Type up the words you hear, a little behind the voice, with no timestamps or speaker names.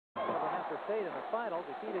Nebraska State in the final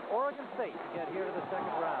defeated Oregon State to get here to the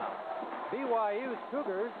second round. BYU's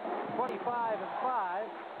Cougars, 25-5.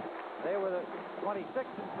 They were the 26-5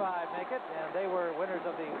 make it, and they were winners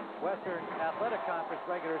of the Western Athletic Conference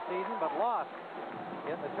regular season, but lost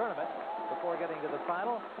in the tournament before getting to the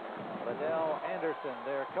final. Liddell Anderson,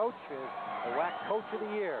 their coach, is the WAC Coach of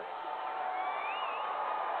the Year.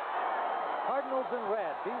 Cardinals in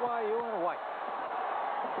red, BYU in white.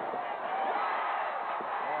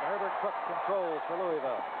 And Herbert Cook controls for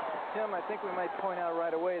Louisville. Tim, I think we might point out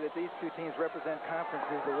right away that these two teams represent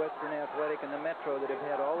conferences, the Western Athletic and the Metro, that have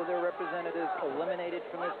had all of their representatives eliminated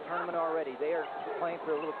from this tournament already. They are playing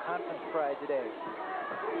for a little conference pride today.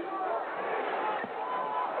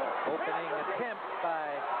 Opening attempt by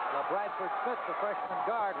Bradford Smith, the freshman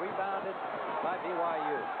guard, rebounded by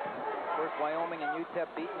BYU. Of course, Wyoming and UTEP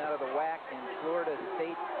beaten out of the WAC, and Florida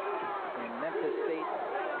State and Memphis State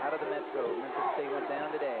out of the Metro. Memphis State went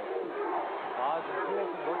down today. Oz and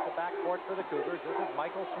Toolson work the backcourt for the Cougars. This is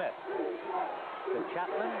Michael Smith. To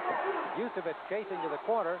Chapman. Yusevich chasing to the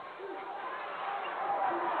corner.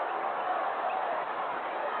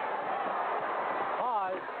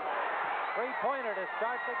 Oz. Three-pointer to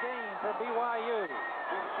start the game for BYU.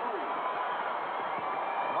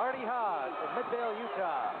 Marty Haas of Midvale,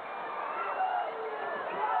 Utah.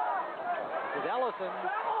 This is Ellison.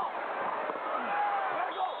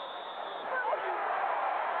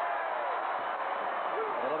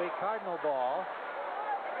 It'll be Cardinal ball.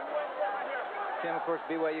 Tim, of course,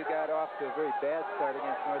 BYU got off to a very bad start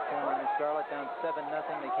against North Carolina Charlotte, down 7-0.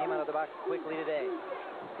 They came out of the box quickly today.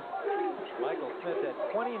 Michael Smith had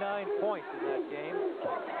 29 points in that game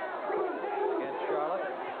against Charlotte,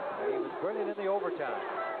 and he was brilliant in the overtime.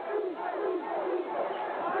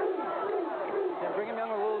 Tim Brigham Young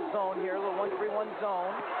a little zone here, a little 1-3-1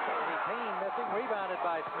 zone. Kenny Payne missing, rebounded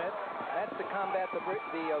by Smith. That's to combat the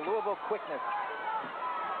Louisville quickness.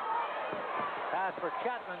 Pass for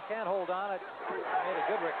Chapman, can't hold on it. Made a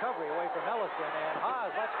good recovery away from Ellison, and Haas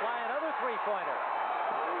lets fly another three-pointer.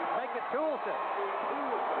 Make it Toolson.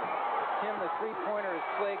 Tim, the three-pointer has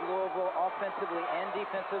plagued Louisville offensively and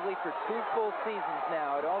defensively for 2 full seasons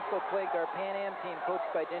now. It also plagued our Pan Am team, coached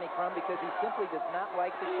by Denny Crum, because he simply does not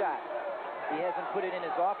like the shot. He hasn't put it in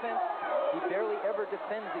his offense. He barely ever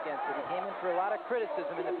defends against it. He came in for a lot of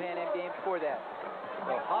criticism in the Pan Am games for that.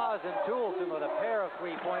 So Haas and Toolson with a pair of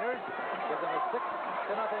three-pointers give them a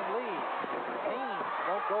 6-0 lead. Payne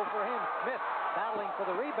won't go for him. Smith battling for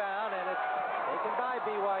the rebound, and it's taken by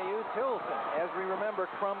BYU. Toolson. As we remember,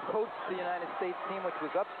 Crum coached the United States team, which was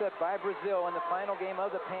upset by Brazil in the final game of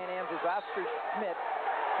the Pan Ams, as Oscar Schmidt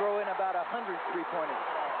threw in about 100 three-pointers.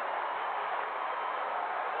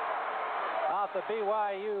 Off the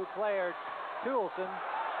BYU player, Toolson.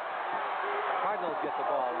 Cardinals get the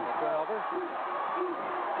ball on the turnover.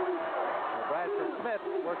 Bradford Smith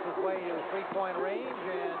works his way to three-point range,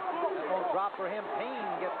 and that won't drop for him.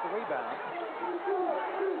 Payne gets the rebound.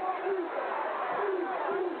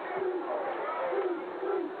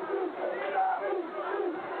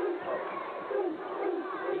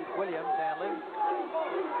 Keith Williams handling.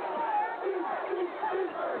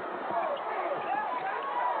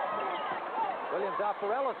 Williams out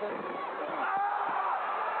for Ellison.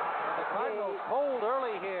 Cardinals cold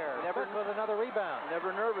early here. Never with another rebound.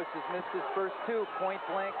 Never nervous. Has missed his first 2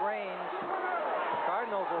 point-blank range.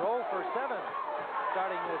 Cardinals are 0 for 7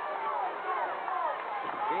 starting this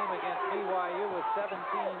game against BYU with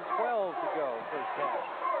 17-12 to go first half.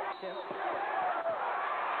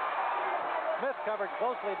 Smith covered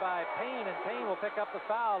closely by Payne, and Payne will pick up the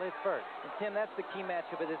foul, his first. And Tim, that's the key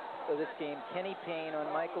matchup of this game. Kenny Payne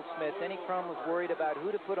on Michael Smith. Denny Crum was worried about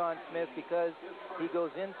who to put on Smith because he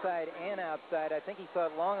goes inside and outside. I think he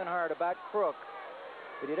thought long and hard about Crook,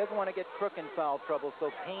 but he doesn't want to get Crook in foul trouble,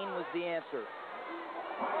 so Payne was the answer.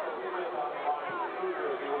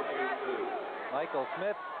 Michael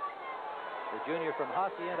Smith, the junior from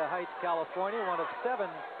Hacienda Heights, California, one of 7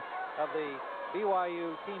 of the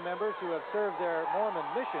BYU team members who have served their Mormon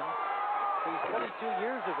mission. He's 22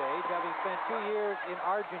 years of age, having spent 2 years in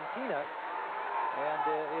Argentina, and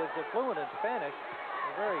is fluent in Spanish.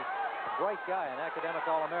 A very bright guy, an academic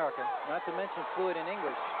All-American. Not to mention fluent in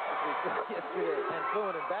English, as we saw yesterday. And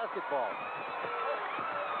fluent in basketball.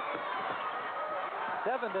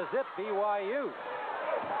 7-0 BYU.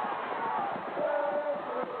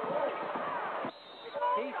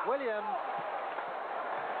 Keith Williams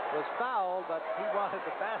was fouled, but he wanted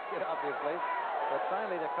the basket, obviously. But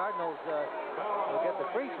finally, the Cardinals will get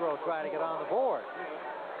the free throw, trying to get on the board.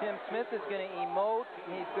 Tim Smith is going to emote.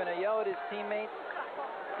 He's going to yell at his teammates.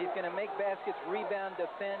 He's going to make baskets, rebound,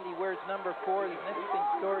 defend. He wears number 4. There's an interesting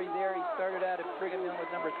story there. He started out at Brigham Young with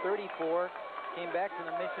number 34. Came back to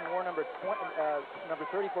the Mission, wore number 20. Number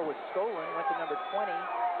 34 was stolen, went to number 20.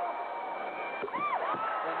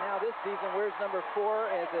 And now this season wears number 4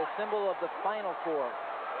 as a symbol of the Final Four.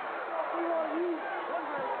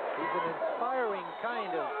 He's an inspiring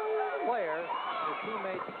kind of player. His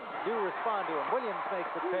teammates do respond to him. Williams makes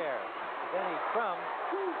the pair. Denny Crum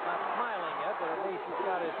not smiling yet, but at least he's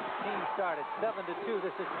got his team started. 7-2.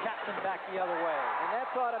 This is Chapman back the other way. And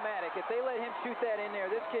that's automatic. If they let him shoot that in there,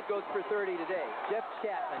 this kid goes for 30 today. Jeff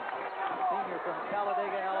Chapman. Senior from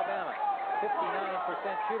Talladega, Alabama.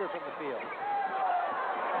 59% shooter from the field.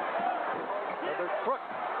 Herbert Crook.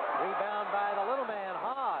 Rebound by the little man,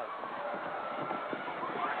 Haas.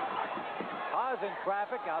 Haas in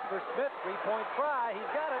traffic, out for Smith. 3-point try.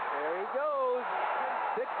 He's got it. There he goes.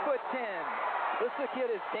 6'10". This kid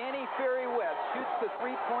is Danny Ferry West. Shoots the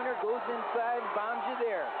three-pointer, goes inside, and bombs you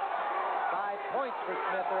there. 5 points for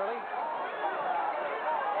Smith early.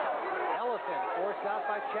 Ellison forced out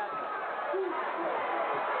by Chapman.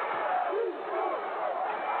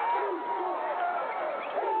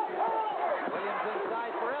 Williams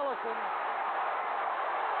inside for Ellison.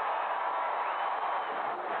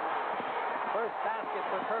 First basket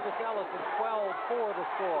for Pervis Ellison. 12-4 the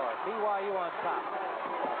score. BYU on top.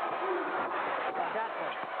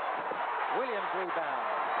 Chapman. Williams rebound.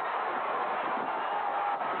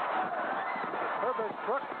 Herbert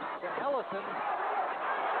Crook to Ellison.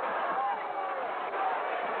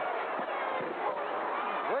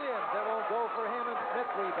 Williams, that won't go for him, and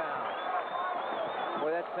Smith rebound.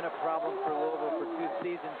 Boy, that's been a problem for Louisville for 2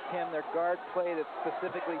 seasons, Tim. Their guard play that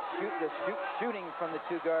specifically shooting from the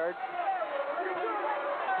 2 guards.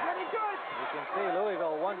 You can see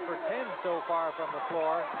Louisville 1 for 10 so far from the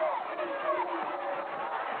floor.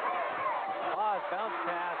 Haas bounce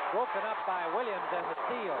pass broken up by Williams and the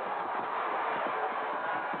steal.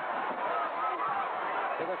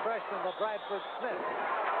 To the freshman, LeBradford Smith,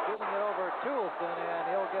 giving it over Toulson, and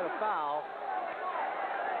he'll get a foul.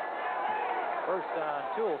 First on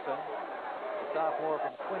Toulson, the sophomore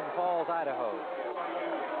from Twin Falls, Idaho.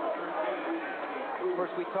 Of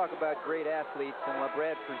course, we talk about great athletes, and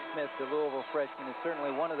LeBradford Smith, the Louisville freshman, is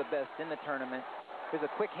certainly one of the best in the tournament. There's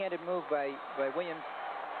a quick-handed move by Williams,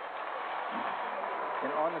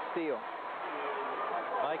 and on the steal.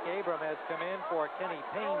 Mike Abram has come in for Kenny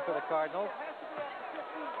Payne for the Cardinals.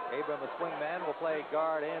 Abram, a swingman, will play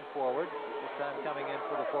guard and forward. This time coming in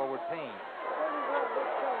for the forward Payne.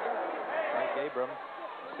 Mike Abram,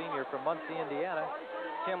 senior from Muncie, Indiana.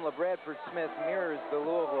 Tim, LeBradford Smith mirrors the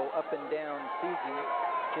Louisville up-and-down season.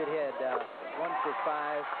 Kid had 1 for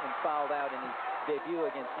 5 and fouled out in his debut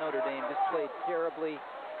against Notre Dame. Just played terribly.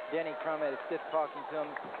 Denny Crum had a stiff talking to him.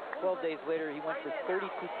 12 days later, he went for 32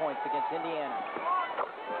 points against Indiana.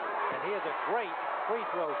 And he is a great free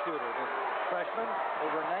throw shooter, this freshman.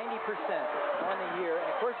 Over 90% on the year. And,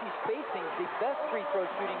 of course, he's facing the best free throw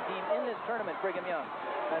shooting team in this tournament, Brigham Young.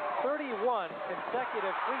 That's 31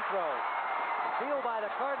 consecutive free throws. Steal by the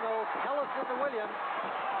Cardinals. Ellison to Williams.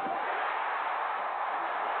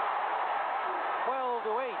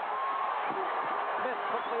 12-8. Smith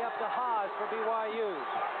quickly up to Haas for BYU.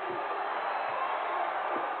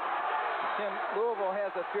 Tim, Louisville has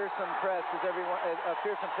a fearsome press, as everyone, a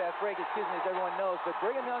fearsome fast break, as everyone knows. But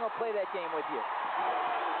Brigham Young will play that game with you.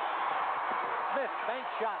 Smith, bank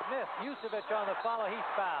shot, missed. Yusevich on the follow. He's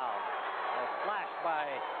fouled. A slash by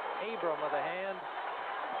Abram with a hand.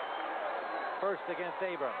 First against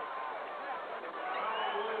Abram.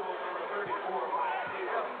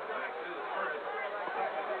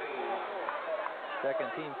 Second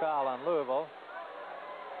team foul on Louisville.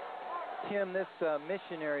 Tim, this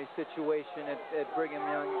missionary situation at Brigham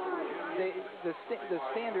Young, the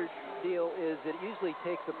standard deal is that it usually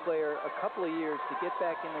takes a player a couple of years to get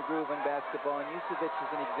back in the groove in basketball, and Yusevich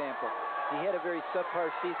is an example. He had a very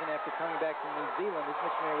subpar season after coming back from New Zealand. His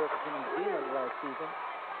missionary work was in New Zealand last season.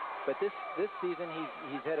 But this season,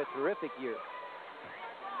 he's had a terrific year.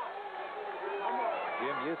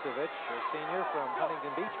 Jim Yusevich, a senior from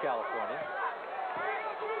Huntington Beach, California.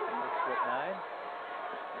 6'9".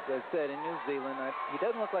 As I said, in New Zealand, he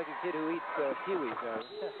doesn't look like a kid who eats kiwis.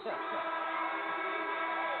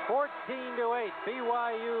 14-8,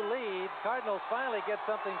 BYU leads. Cardinals finally get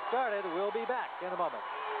something started. We'll be back in a moment.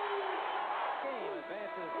 Game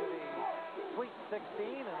advances to the Sweet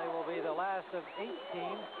 16, and they will be the last of 8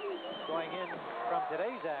 teams going in from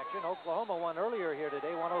today's action. Oklahoma won earlier here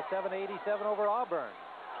today, 107-87 over Auburn,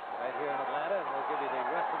 right here in Atlanta, and we'll give you the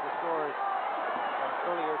rest of the scores from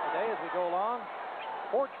earlier today as we go along.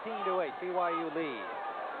 14-8, BYU lead.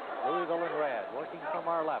 Louisville in red. Working from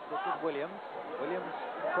our left. This is Williams. Williams,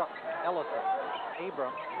 Crook, Ellison,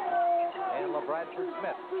 Abrams, and LeBradford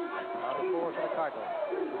Smith on the floor for the Cardinals.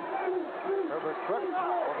 Herbert Crook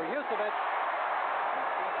over Yusevich.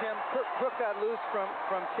 Tim, Crook got loose from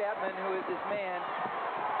Chapman, who is his man,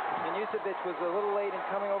 and Yusevich was a little late in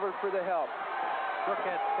coming over for the help. Crook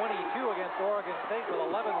had 22 against Oregon State with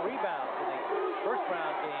 11 rebounds in the first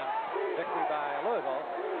round game victory by Louisville.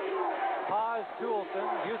 Haas, Toulson,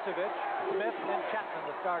 Yusevich, Smith, and Chapman,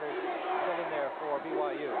 the starters, still in there for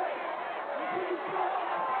BYU.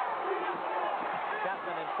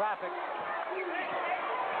 Chapman in traffic.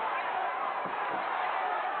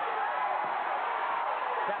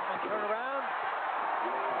 Chapman turn around.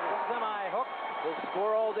 Semi-hook. They'll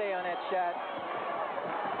score all day on that shot.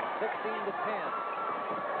 16-10.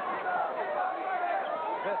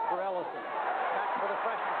 Smith for Ellison. Back for the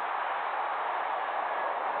freshman.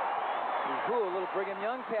 Ooh, a little Brigham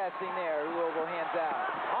Young passing there. Louisville hands out.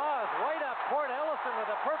 Haas right up court. Ellison with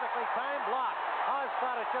a perfectly timed block. Haas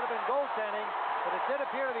thought it should have been goaltending, but it did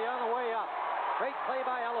appear to be on the way up. Great play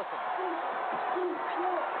by Ellison.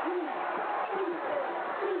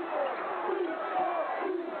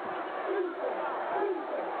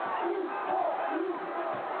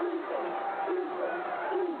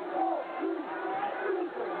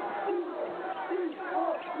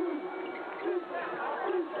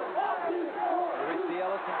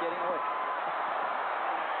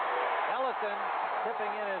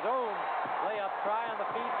 Tipping in his own layup try on the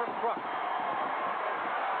feed from Crook.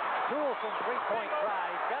 Toulson three-point try.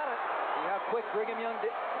 He's got it. See how quick Brigham Young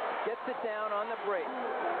gets it down on the break.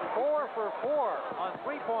 4 for 4 on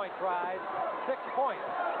three-point tries. 6 points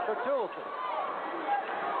for Toulson.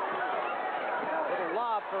 Little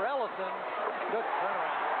lob for Ellison. Good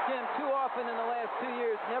turnaround. Jim, too often in the last 2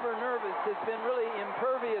 years, never nervous, has been really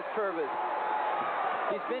impervious Pervis.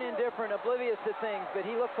 He's been indifferent, oblivious to things, but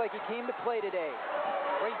he looks like he came to play today.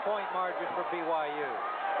 3-point margin for BYU.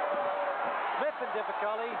 Smith in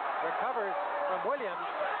difficulty, recovers from Williams.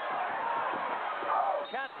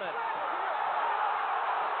 Chapman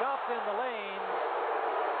stopped in the lane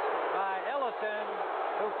by Ellison,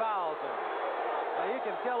 who fouls him. Now you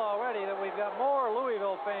can tell already that we've got more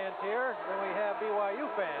Louisville fans here than we have BYU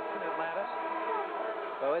fans in Atlanta.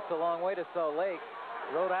 So it's a long way to Salt Lake.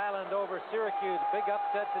 Rhode Island over Syracuse, big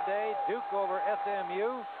upset today. Duke over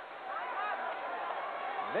SMU.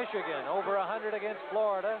 Michigan over 100 against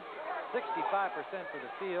Florida. 65% for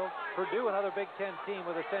the field. Purdue, another Big Ten team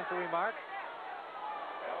with a century mark.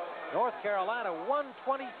 North Carolina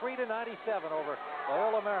 123-97 over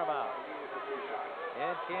Loyola Marymount.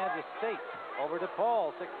 And Kansas State over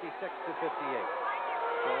DePaul 66-58.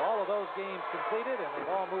 So all of those games completed, and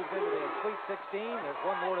they've all moved into the Sweet 16. There's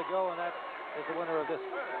one more to go, and that is the winner of this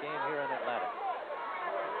game here in Atlanta.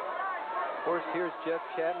 Of course, here's Jeff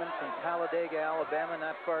Chapman from Talladega, Alabama,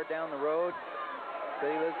 not far down the road. So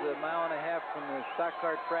he lives a mile and a half from the stock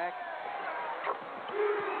car track.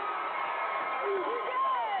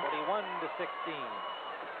 21-16.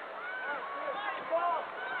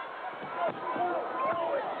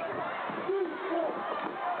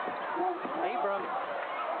 Abrams.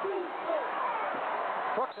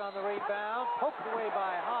 Crook on the rebound, poked away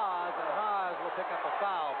by Haas, and Haas will pick up a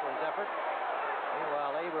foul for his effort.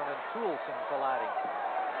 Meanwhile, Abram and Toulson colliding.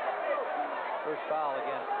 First foul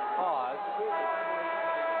against Haas.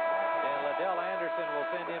 And Liddell Anderson will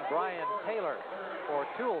send in Brian Taylor for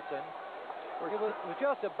Toulson. It was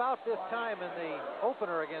just about this time in the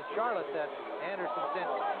opener against Charlotte that Anderson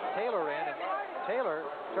sent Taylor in, and Taylor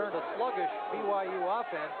turned a sluggish BYU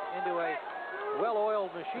offense into a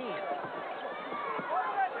well-oiled machine.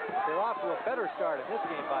 They're off to a better start in this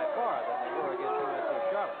game by far than they were against UNC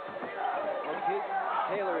Charlotte. Well,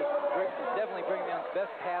 Taylor is definitely Brigham Young's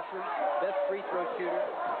best passer, best free throw shooter.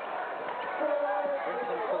 Brings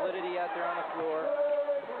some solidity out there on the floor.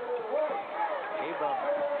 Abram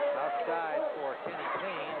outside for Kenny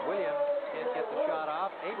Payne. Williams can't get the shot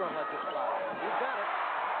off. Abram lets it fly. He's got it.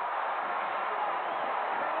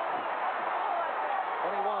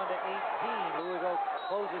 21-18. Louisville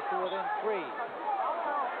closes to within 3.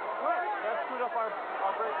 Let's shoot up our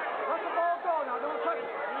break. Let the ball go now. Don't touch it.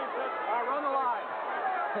 Run the line.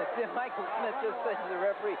 Michael Smith just said to the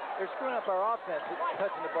referee, they're screwing up our offense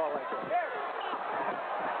touching the ball like this.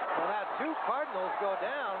 Well, now 2 Cardinals go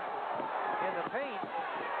down in the paint,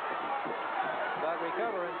 but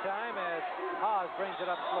recover in time as Haas brings it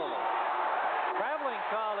up slowly. Traveling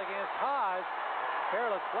call against Haas.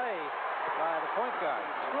 Careless play by the point guard.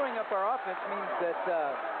 Screwing up our offense means that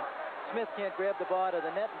Smith can't grab the ball out of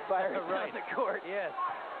the net and fire it right down the court. Yes.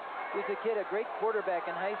 He's a kid, a great quarterback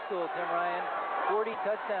in high school, Tim Ryan. 40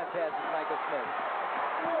 touchdown passes, Michael Smith.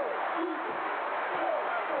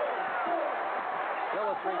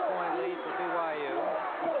 Still a 3-point lead for BYU.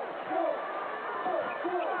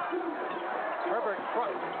 Herbert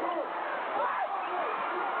front.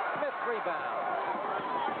 Smith rebound.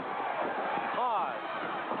 Pause.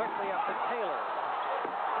 Quickly up to Taylor.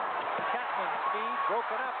 Chapman speed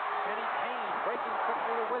broken up. Kenny Payne breaking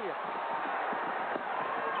quickly to Williams.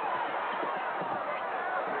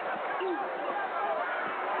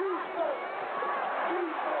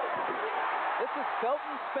 This is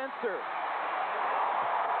Felton Spencer,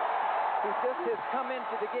 who just has come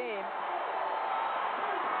into the game.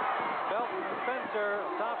 Felton Spencer,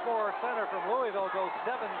 sophomore center from Louisville, goes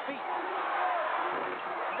 7 feet.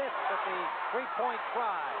 Smith at the three-point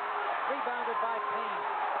try. Rebounded by Payne.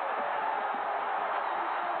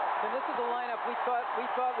 And this is the lineup we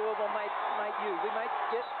thought Louisville might use. We might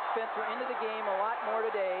get Spencer into the game a lot more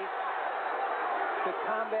today to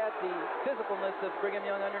combat the physicalness of Brigham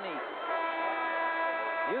Young underneath.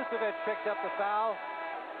 Vucevic picked up the foul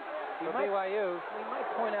for BYU. We might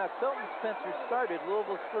point out Felton Spencer started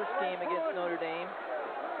Louisville's first game against Notre Dame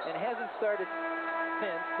and hasn't started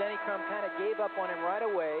since. Denny Crum kind of gave up on him right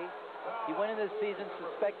away. He went into the season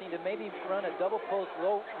suspecting to maybe run a double post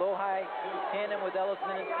low-high tandem with Ellison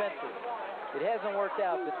and Spencer. It hasn't worked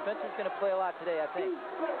out, but Spencer's going to play a lot today, I think.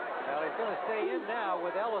 Well, he's going to stay in now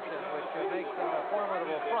with Ellison, which makes him a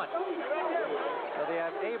formidable front. So they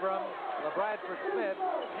have Abram, LeBradford Smith,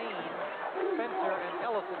 Payne, Spencer, and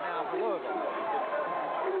Ellison now for Louisville.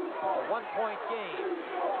 A 1-point game.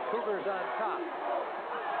 Cougars on top.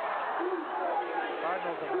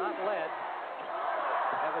 Cardinals have not led.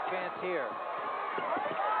 Have a chance here.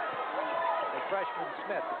 The freshman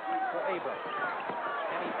Smith for Abram.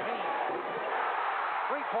 Kenny Payne.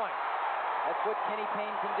 3-point. That's what Kenny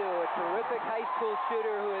Payne can do. A terrific high school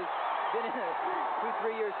shooter who has been in a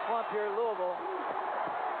 2-3 year slump here at Louisville.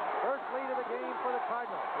 First lead of the game for the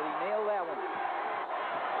Cardinals. But he nailed that one.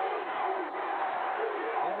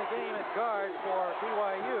 In the game at guard for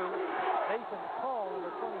BYU, Nathan Paul,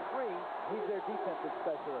 number 23. He's their defensive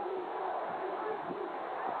specialist.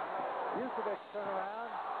 Vucevic turn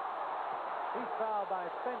around. He's fouled by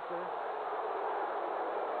Spencer.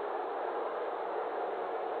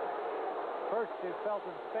 First to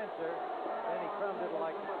Felton Spencer. Denny Crum didn't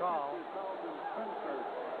like the call.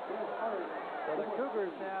 So the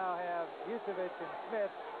Cougars now have Vucevic and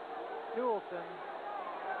Smith, Newelson,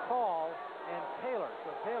 Paul, and Taylor.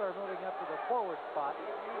 So Taylor moving up to the forward spot.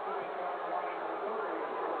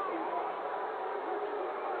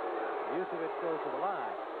 Vucevic goes to the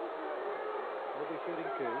line. He'll be shooting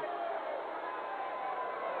 2.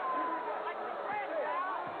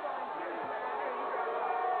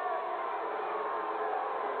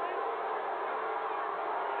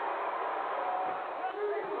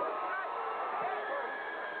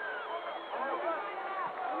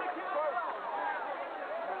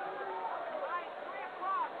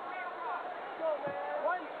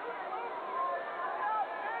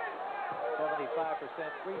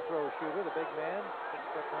 75% free throw shooter, the big man,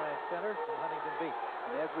 6'9" center from Huntington Beach.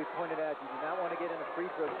 And as we pointed out, you do not want to get into free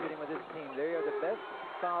throw shooting with this team. They are the best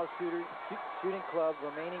foul shooting club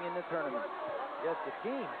remaining in the tournament. Yes, the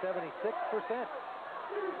team, 76%.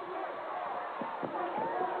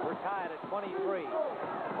 We're tied at 23.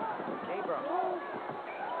 Abram.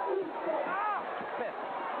 Smith.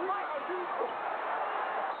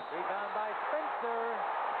 Rebound by Spencer.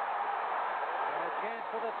 And a chance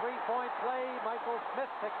for the three-point play. Michael Smith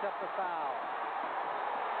picks up the foul.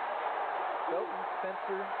 Felton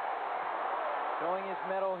Spencer showing his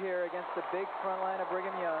mettle here against the big front line of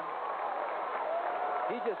Brigham Young.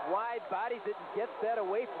 He just wide bodies it and gets that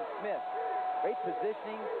away from Smith. Great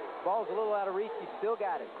positioning. Ball's a little out of reach. He still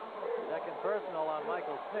got it. Second personal on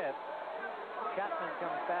Michael Smith. Chapman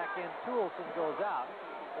comes back in. Toolson goes out.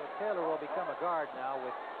 So Taylor will become a guard now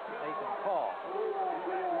with Nathan Paul.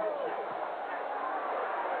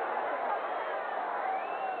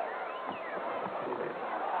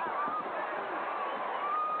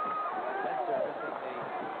 Spencer missing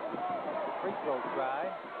the free throw try.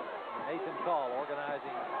 Nathan Paul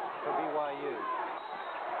organizing for BYU.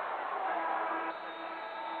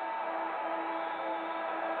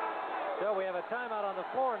 So we have a timeout on the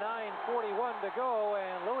floor, 9:41 to go,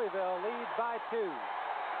 and Louisville leads by 2.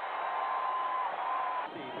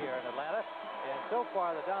 Here in Atlanta, and so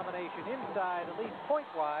far the domination inside, at least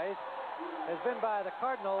point-wise, has been by the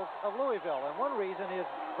Cardinals of Louisville, and one reason is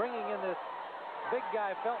bringing in this big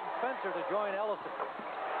guy Felton Spencer to join Ellison.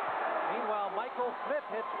 Meanwhile, Michael Smith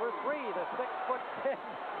hits for three. The 6'10"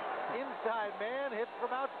 inside man hits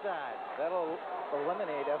from outside. That'll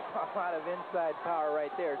eliminate a lot of inside power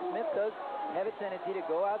right there. Smith does have a tendency to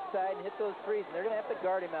go outside and hit those threes, and they're going to have to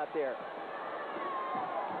guard him out there.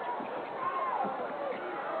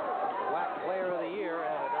 WAC Player of the Year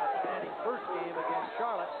had an outstanding first game against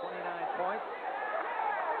Charlotte, 29 points.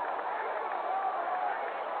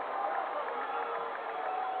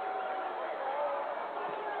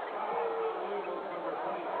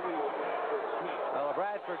 Well,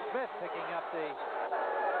 Bradford Smith picking up the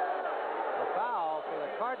foul for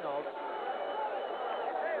the Cardinals.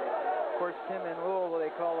 Of course, Tim, in Louisville,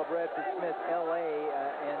 they call Bradford Smith L.A.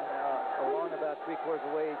 And along about three-quarters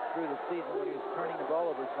of the way through the season, when he was turning the ball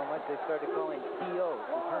over so much, they started calling T.O.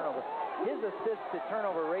 the turnover. His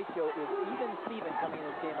assist-to-turnover ratio is even Steven coming in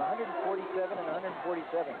this game, 147 and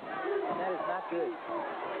 147, and that is not good.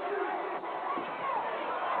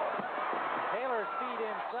 Taylor speed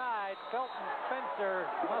inside. Felton Spencer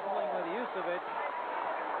muscling with Yusevich,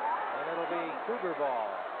 and it'll be Cougar ball.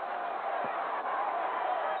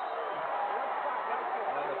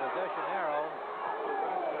 Possession arrow.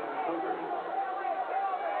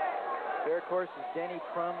 There, of course, is Denny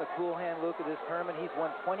Crum, the cool hand Luke of this tournament. He's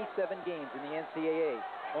won 27 games in the NCAA.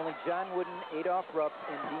 Only John Wooden, Adolph Rupp,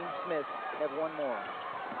 and Dean Smith have won more.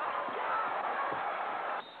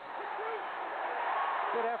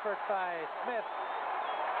 Good effort by Smith.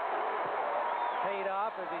 Paid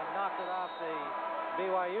off as he knocked it off the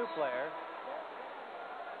BYU player.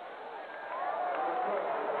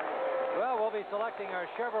 Well, we'll be selecting our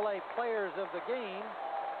Chevrolet Players of the Game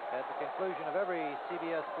at the conclusion of every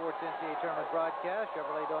CBS Sports NCAA Tournament broadcast.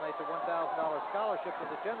 Chevrolet donates a $1,000 scholarship to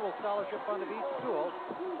the General Scholarship Fund of each school,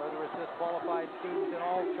 further assist qualified students in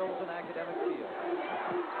all chosen academic fields.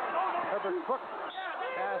 Herbert Cook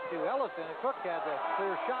pass to Ellison, and Cook had the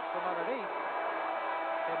clear shot from underneath.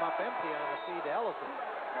 Came up empty on the feed to Ellison.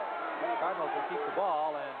 The Cardinals will keep the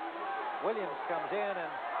ball, and Williams comes in,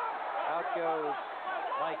 and out goes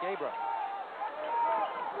Mike Abrams.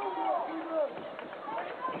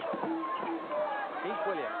 Keith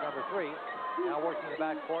Williams, number 3, now working the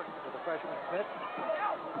backcourt with the freshman Smith.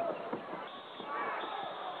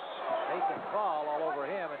 Nathan Call all over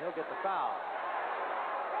him, and he'll get the foul.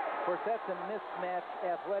 Of course, that's a mismatch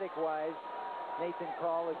athletic-wise. Nathan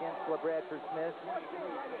Call against Bradford Smith.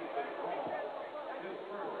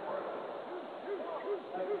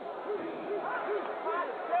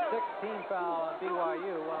 16 foul on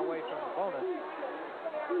BYU, one away from the bonus.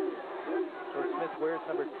 So Smith wears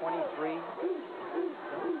number 23.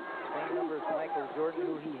 Same number as Michael Jordan,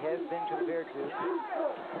 who he has been compared to.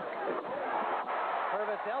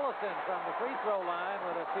 Pervis Ellison from the free throw line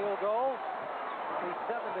with a field goal.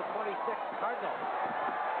 27-26 Cardinals.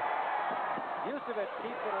 Yusevich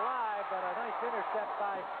keeps it alive, but a nice intercept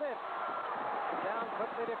by Smith. Down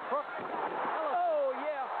quickly to Crook. Ellison. Oh,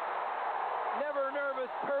 yeah. Never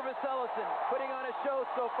nervous Pervis Ellison putting on a show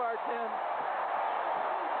so far, Tim.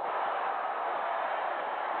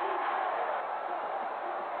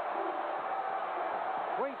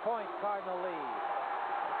 Three-point Cardinal lead.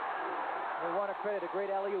 We want to credit a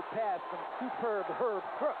great alley-oop pass from superb Herb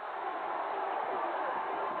Crook.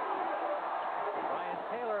 Brian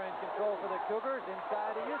Taylor in control for the Cougars.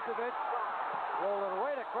 Inside to Yusevich. Rolled it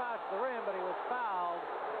right across the rim, but he was fouled.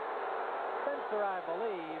 Spencer, I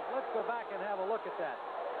believe. Let's go back and have a look at that.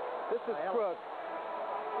 This is Crook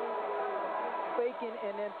faking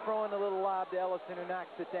and then throwing a little lob to Ellison, who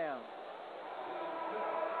knocks it down.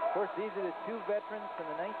 Of course, these are the two veterans from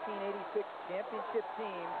the 1986 championship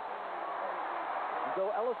team. And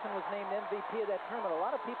though Ellison was named MVP of that tournament, a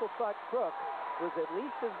lot of people thought Crook was at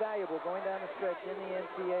least as valuable going down the stretch in the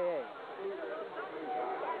NCAA.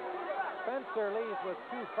 Spencer leaves with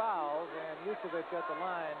 2 fouls, and Yusevich at the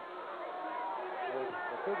line.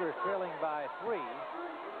 The Cougars trailing by 3.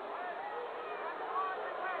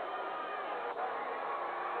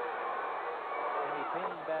 Kenny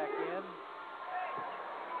Payne back in.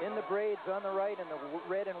 In the braids on the right and the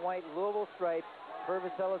red and white Louisville stripes,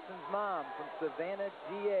 Pervis Ellison's mom from Savannah,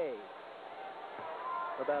 GA.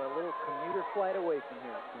 About a little commuter flight away from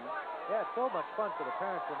here. Yeah, it's so much fun for the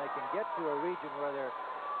parents when they can get to a region where their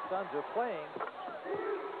sons are playing.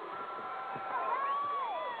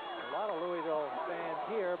 A lot of Louisville fans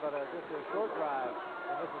here, but just a short drive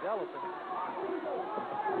from Mrs. Ellison.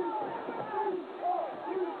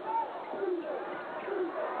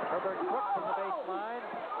 Herbert Cook from the baseline.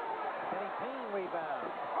 Kenny Payne rebound.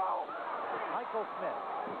 Michael Smith.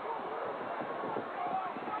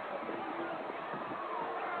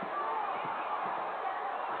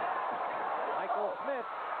 Michael Smith.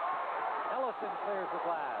 Ellison clears the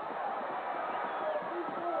glass.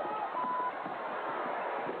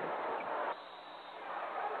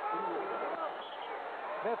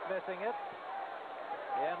 Smith missing it.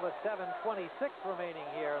 And with 7:26 remaining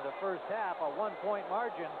here in the first half, a 1-point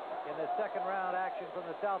margin in the second round action from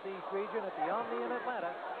the Southeast region at the Omni in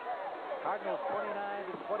Atlanta. Cardinals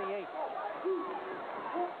 29-28.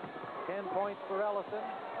 10 points for Ellison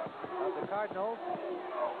of the Cardinals.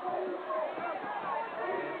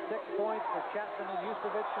 And 6 points for Chapman and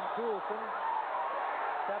Yusevich and Toulson.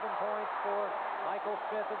 7 points for Michael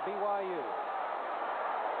Smith of BYU.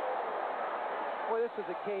 Boy, this was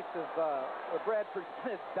a case of Bradford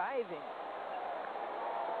Smith diving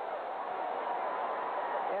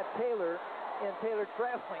at Taylor, and Taylor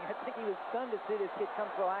traveling. I think he was stunned to see this kid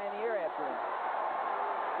come so high in the air after him.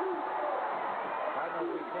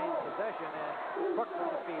 Cardinals retain possession, and Cook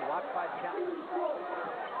with the feed, watched by Chapman.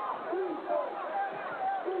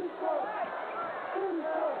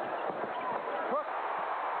 Cook,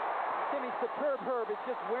 Timmy's superb Herb is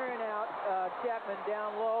just wearing out Chapman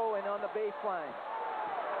down low and on the baseline.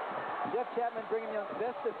 Jeff Chapman, Brigham Young's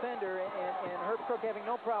best defender, and Herb Cook having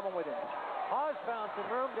no problem with him. Hawes found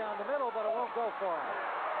some room down the middle, but it won't go for him.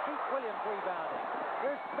 Keith Williams rebounding.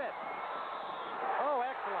 Here's Smith. Oh,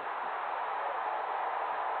 excellent.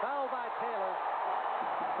 Foul by Taylor.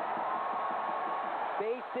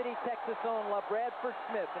 Bay City, Texas own Bradford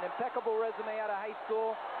Smith, an impeccable resume out of high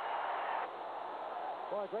school.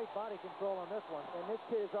 Boy, great body control on this one. And this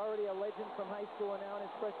kid is already a legend from high school and now in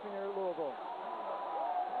his freshman year at Louisville.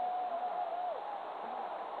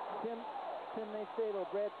 Tim may say, though,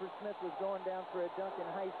 Bradford Smith was going down for a dunk in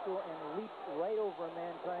high school and leaped right over a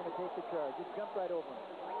man trying to take the charge. Just jumped right over him.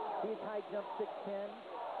 He's high jump 6'10".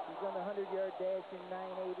 He's on the 100-yard dash in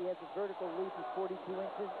 9'8". He has a vertical leap of 42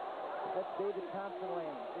 inches. That's David Thompson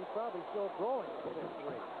lane. He's probably still growing at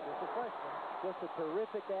 6'3". Just a freshman. Just a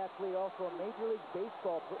terrific athlete, also a Major League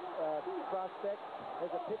Baseball prospect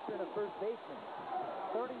as a pitcher and a first baseman.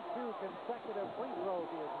 32 consecutive free throws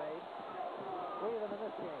he has made. 3 of them in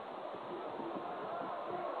this game.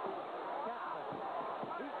 Chapman.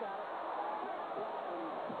 He's got it.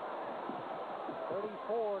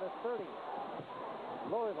 34-30.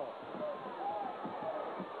 Louisville.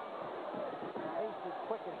 Pace is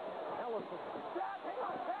quickening. Ellison.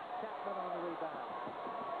 Chapman on the rebound.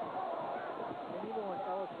 And even when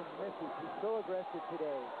Ellison misses, he's so aggressive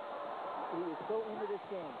today. He is so into this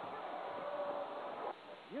game.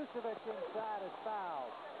 Yusevich inside is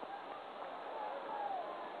fouled.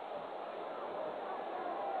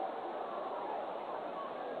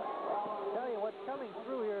 Tell you what's coming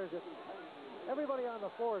through here is that everybody on the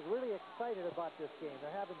floor is really excited about this game.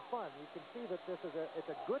 They're having fun. You can see that it's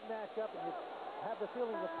a good matchup, and you have the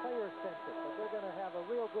feeling the players sense it, that they're going to have a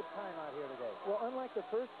real good time out here today. Well, unlike the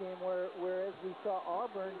first game whereas we saw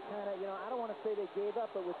Auburn kind of, I don't want to say they gave up,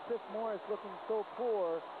 but with Chris Morris looking so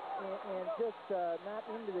poor and just not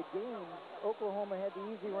into the game, Oklahoma had the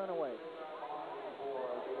easy runaway.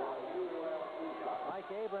 Mike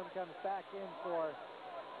Abram comes back in for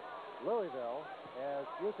Louisville as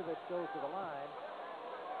Yusevich goes to the line.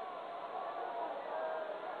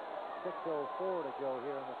 6:04 to go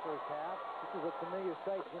here in the first half. This is a familiar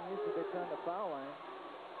sight, Jim Yusevich on the foul line.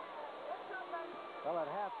 Well, at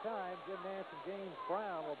halftime, Jim Nance and James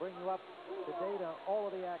Brown will bring you up to date on all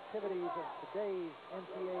of the activities of today's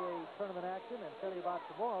NCAA tournament action and tell you about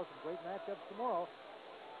tomorrow. Some great matchups tomorrow.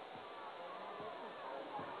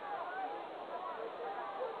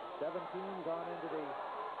 7 teams on into the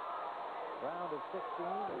round of 16,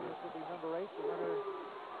 and this will be number 8. The winner,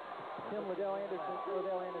 Liddell Anderson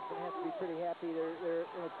has to be pretty happy. They're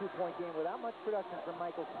in a 2-point game without much production from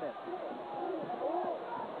Michael Smith.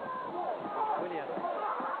 Williams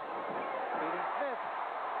beating Smith.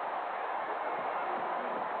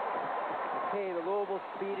 Okay, the Louisville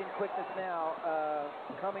speed and quickness now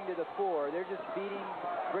coming to the fore. They're just beating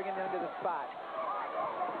Brigham Young to the spot.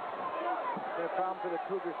 It's been a problem for the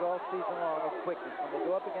Cougars all season long is quickness. When they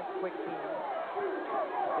go up against quick teams,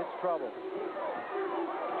 it's trouble.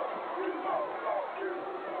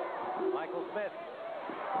 Michael Smith.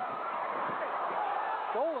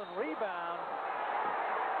 Stolen rebound.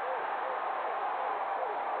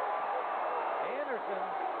 Anderson,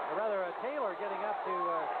 or rather Taylor getting up to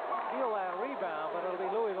steal that rebound, but it'll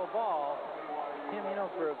be Louisville ball. Tim,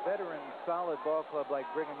 for a veteran solid ball club like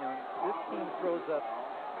Brigham Young, this team throws up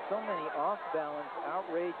so many off-balance,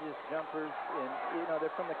 outrageous jumpers, and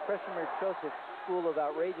they're from the Krešimir Ćosić school of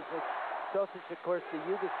outrageousness. Ćosić, of course, the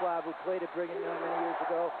Yugoslav who played at Brigham Young many years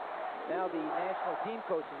ago, now the national team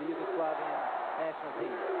coach of the Yugoslavian national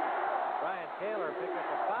team. Brian Taylor picked up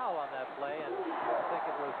a foul on that play and didn't think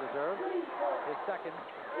it was deserved. His second.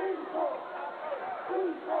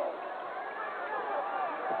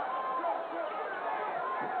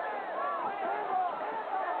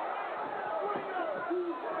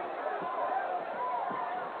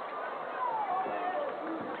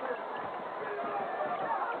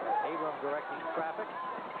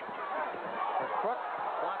 Crook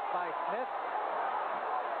blocked by Smith.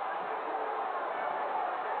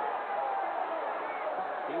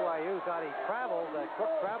 BYU thought he traveled.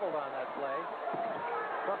 Crook traveled on that play.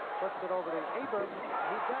 Crook puts it over to Abram.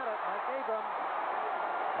 He's got it. Mike Abram.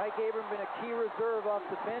 Mike Abram been a key reserve off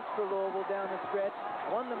the bench for Louisville down the stretch.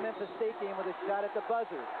 Won the Memphis State game with a shot at the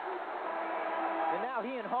buzzer. And now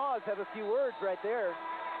he and Hawes have a few words right there.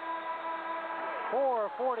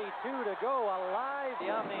 4:42 to go. Alive. The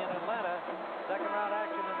Omni in Atlanta. Second round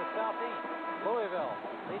action in the Southeast. Louisville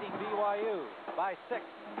leading BYU by 6.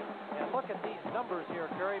 And look at these numbers here,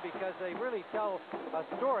 Curry, because they really tell a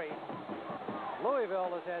story. Louisville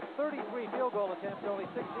has had 33 field goal attempts, only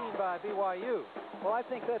 16 by BYU. Well, I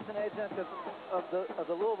think that's an evidence of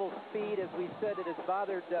the Louisville speed. As we said, it has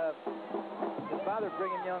bothered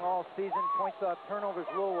Brigham Young all season. Points off turnovers,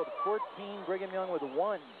 Louisville with 14, Brigham Young with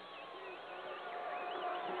 1.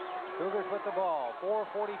 Cougars with the ball.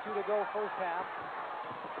 4:42 to go, first half.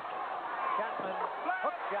 Chapman,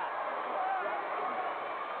 hook shot.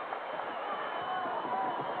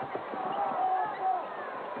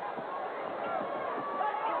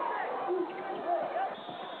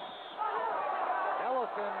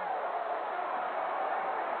 Ellison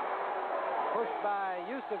pushed by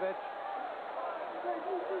Yusevich.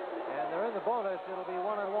 And they're in the bonus. It'll be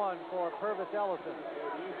 1-1 for Pervis Ellison.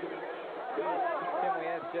 Tim, we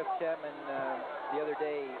asked Jeff Chapman the other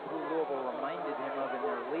day who Louisville reminded him of in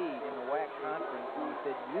their league in the WAC conference, and he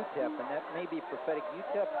said UTEP, and that may be prophetic.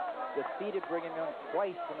 UTEP defeated Brigham Young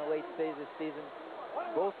twice in the late stage of the season,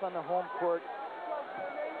 both on the home court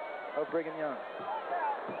of Brigham Young.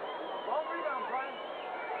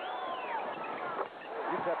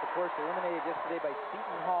 UTEP, of course, eliminated yesterday by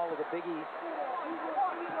Seton Hall with a Big East.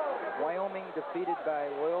 Wyoming defeated by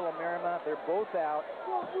Loyola Marymount. They're both out.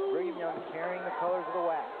 Brigham Young carrying the colors of the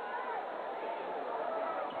WAC.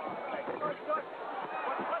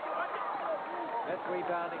 Missed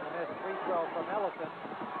rebounding, the missed free throw from Ellison.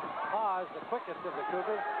 Pause, the quickest of the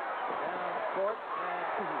Cougars. Down court,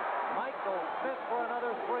 and Michael Smith for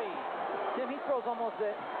another 3. Tim, he throws almost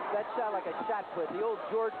that shot like a shot put. The old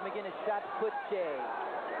George McGinnis shot put Jay.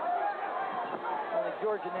 Only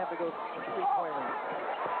George didn't have to go 3-point line.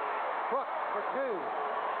 Crook for 2.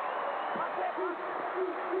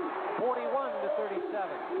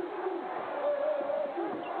 41-37.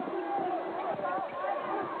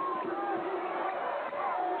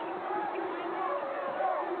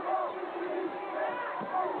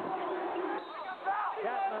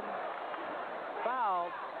 Chapman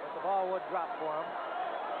fouled, but the ball would drop for him.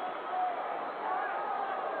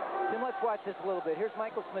 Tim, let's watch this a little bit. Here's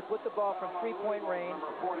Michael Smith with the ball from 3-point range.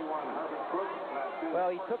 Well,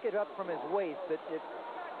 he took it up from his waist, but that's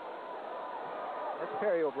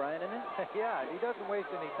Perry O'Brien, isn't it? Yeah, he doesn't waste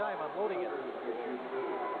any time unloading it.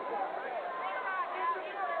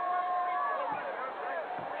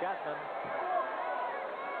 Chapman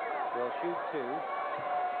will shoot 2.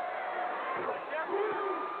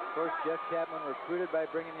 Of course, Jeff Chapman recruited by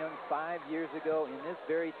Brigham Young 5 years ago in this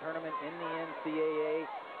very tournament in the NCAA.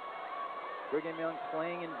 Brigham Young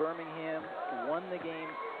playing in Birmingham, won the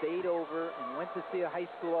game, stayed over, and went to see a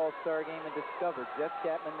high school all-star game and discovered Jeff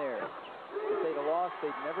Chapman there. If they'd have lost,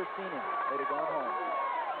 they'd never seen him. They'd have gone home.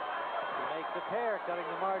 He makes a pair, cutting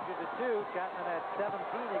the margin to 2. Chapman had 17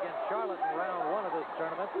 against Charlotte in round 1 of this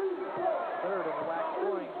tournament. Third in the WAC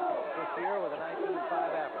scoring this year with a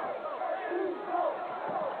 19.5 average.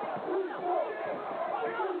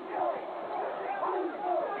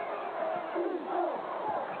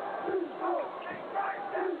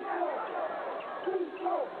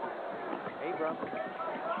 Abram.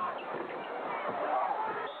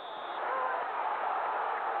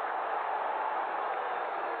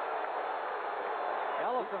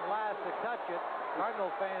 Ellison last to touch it.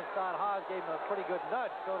 Cardinals fans thought Haas gave him a pretty good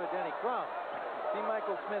nudge. So did Denny Crum. See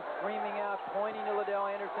Michael Smith screaming out, pointing to Liddell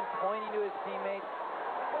Anderson, pointing to his teammates.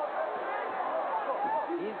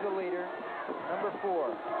 He's the leader, number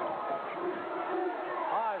 4.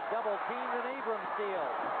 Haas double teamed and Abram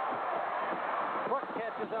steals. Crook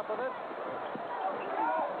catches up with it.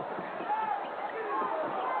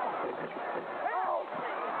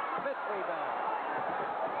 Smith rebound.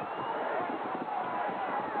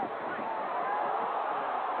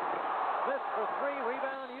 Smith for 3,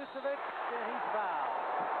 rebound Yusevich, and he's fouled.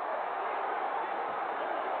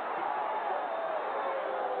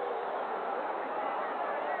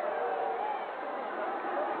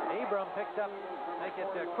 Abram picks up, make it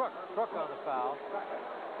Crook. Crook on the foul.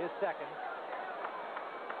 His second.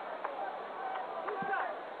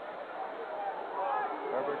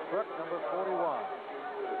 Herbert Crook, number 41.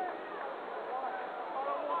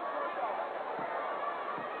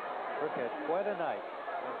 Frick had quite a night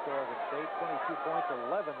against Oregon State. 22 points,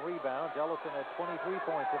 11 rebounds. Ellison had 23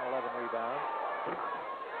 points and 11 rebounds.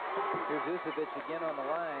 Here's Yusevich again on the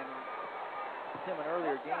line. Him an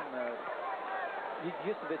earlier game.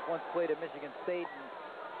 Yusevich once played at Michigan State and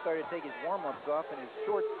started to take his warm-ups off and his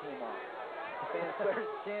shorts came off. Fans started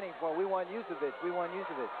chanting for, "We want Yusevich, we want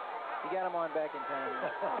Yusevich." He got him on back in time.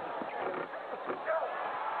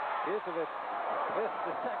 Yusevich missed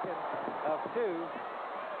the second of two,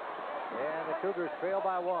 and the Cougars trail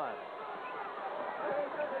by one.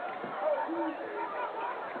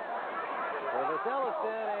 Pervis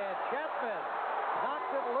Ellison, and Chapman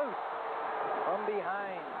knocks it loose from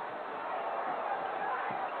behind.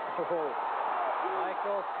 Oh.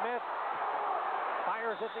 Michael Smith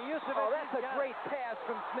fires at the Yusevich. Oh, that's a great pass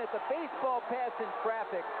from Smith. A baseball pass in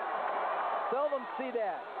traffic. Seldom see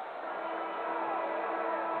that.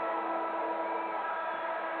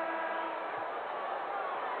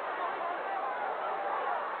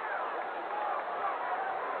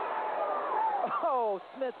 Oh,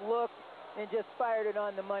 Smith looked and just fired it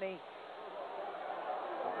on the money.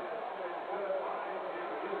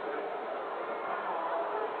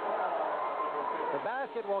 The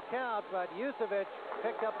basket will count, but Yusevich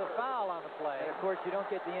picked up the foul on the play. And of course, you don't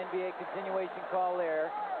get the NBA continuation call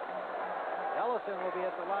there. Ellison will be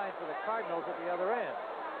at the line for the Cardinals at the other end.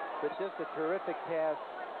 But just a terrific pass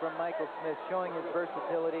from Michael Smith, showing his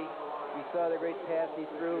versatility. We saw the great pass he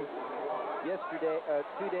threw yesterday,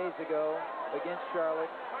 2 days ago against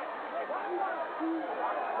Charlotte.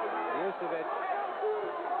 Yusevich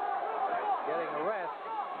getting a rest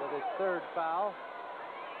with his third foul.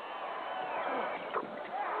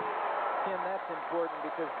 Tim, that's important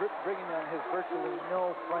because Brigham has virtually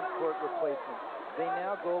no front court replacement. They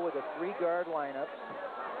now go with a 3-guard lineup.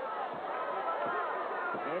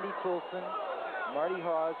 Andy Toulson, Marty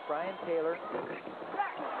Hawes, Brian Taylor,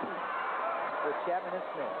 with Chapman and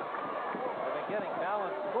Smith. They've been getting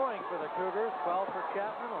balanced scoring for the Cougars. 12 for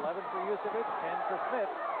Chapman, 11 for Yusevich, 10 for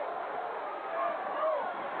Smith.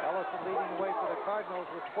 Ellison leading the way for the Cardinals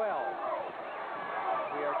with 12.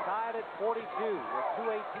 We are tied at 42 with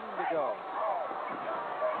 2:18 to go.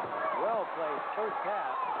 Well played first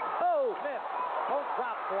half. Oh, Smith. Don't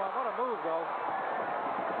drop for him. What a move, though.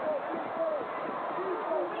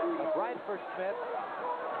 Right for Smith.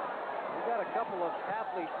 We've got a couple of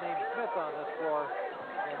athletes named Smith on this floor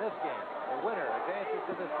in this game. The winner advances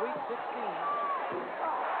to the Sweet 16.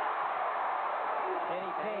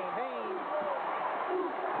 Kenny Payne.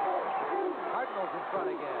 Cardinals in front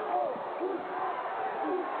again.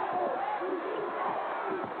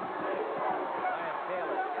 Ryan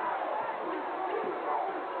Taylor.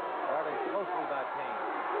 Guarded closely by Payne.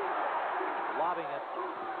 Lobbing it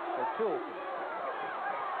for Toulson.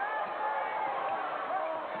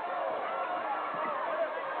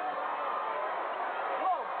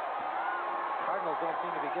 Cardinals don't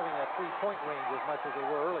seem to be giving that three-point range as much as they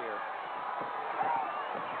were earlier.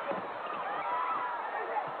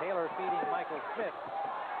 Taylor feeding Michael Smith.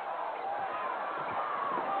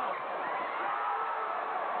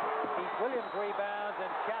 Keith Williams rebounds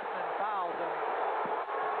and Chapman fouls him.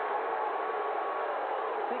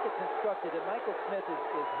 I think it's instructed that Michael Smith is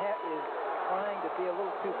trying to be a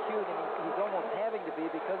little too cute, and he's almost having to be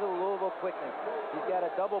because of the Louisville quickness. He's got a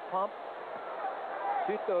double pump,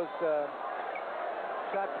 shoot those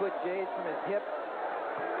shot put J's from his hip,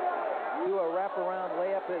 do a wraparound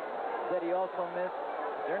layup that he also missed.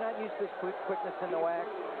 They're not used to quickness in the wax.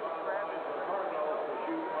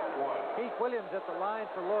 Keith Williams at the line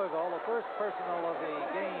for Louisville, the first personal of the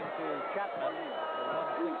game to Chapman.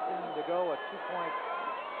 1:16 to go, a 2-point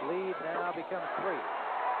lead now becomes 3.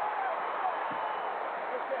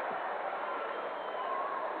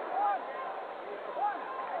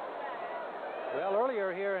 Well,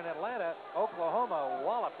 earlier here in Atlanta, Oklahoma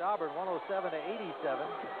walloped Auburn 107-87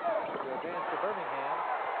 to advance to Birmingham,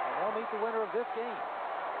 and they'll meet the winner of this game.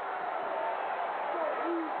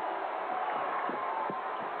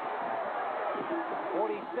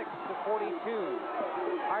 46-42,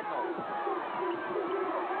 Cardinals.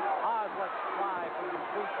 Haas lets fly from the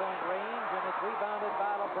three-point range, and it's rebounded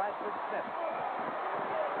by Bradford Smith.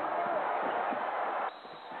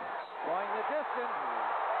 Going the distance.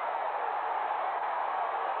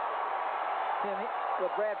 Tim,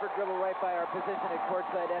 Bradford dribbled right by our position at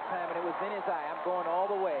courtside that time, and it was in his eye. I'm going all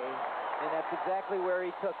the way, and that's exactly where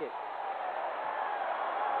he took it.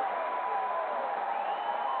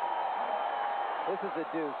 This is a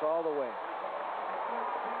deuce all the way.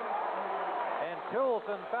 And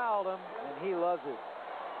Toulson fouled him, and he loves it.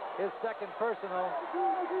 His second personal.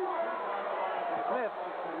 Smith.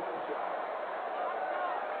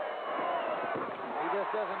 He just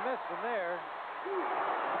doesn't miss from there.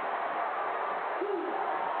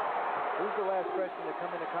 Who's the last freshman to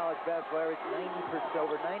come into college basketball? Average 90%,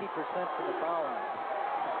 over 90% from the foul line.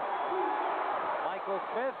 Michael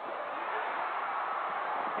Smith.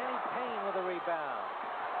 Kenny Payne with a rebound.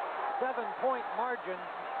 7-point margin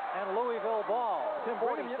and Louisville ball.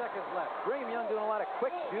 40 seconds left. Brigham Young doing a lot of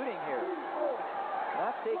quick shooting here.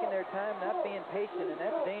 Not taking their time, not being patient, and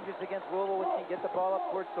that's dangerous against Louisville, which can get the ball up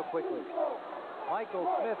court so quickly. Michael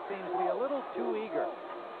Smith seems to be a little too eager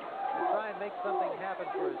to try and make something happen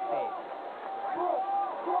for his team.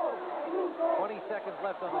 20 seconds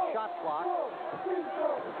left on the shot clock.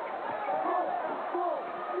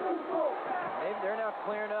 They're now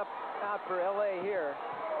clearing up out for L.A. here.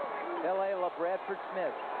 L.A. Bradford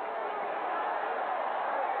Smith.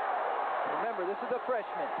 Remember, this is a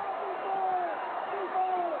freshman.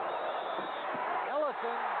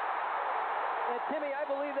 Ellison. And Timmy, I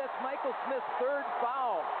believe that's Michael Smith's third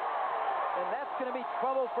foul. And that's going to be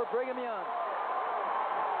trouble for Brigham Young.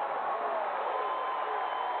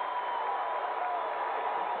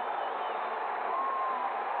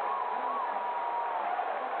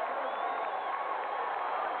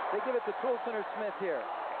 They give it to Toulson or Smith here.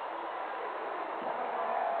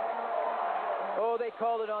 Oh, they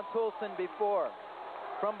called it on Toulson before.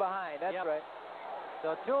 From behind, that's right.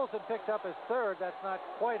 So Toulson picked up his third. That's not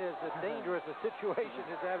quite as dangerous a situation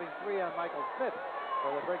as having 3 on Michael Smith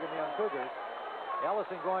for the Brigham Young Cougars.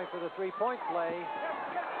 Ellison going for the three-point play.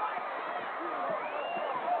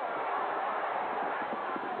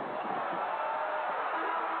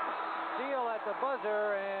 Steal at the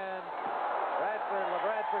buzzer, and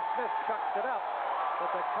Bradford Smith chucks it up. But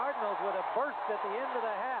the Cardinals, with a burst at the end of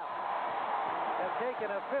the half, have taken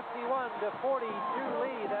a 51-42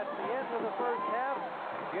 lead. That's the end of the first half.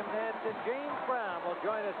 Jim Nance and James Brown will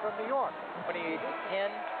join us from New York. 28-10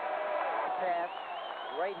 pass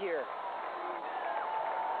right here.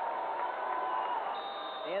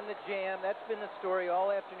 And the jam. That's been the story all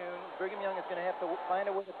afternoon. Brigham Young is going to have to find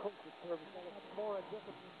a way to coach this Pervis. More a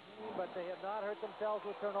disciplined team, but they have not hurt themselves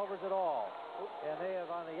with turnovers at all. And they have,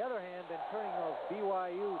 on the other hand, been turning those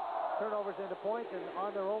BYU turnovers into points and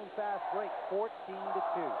on their own fast break, 14-2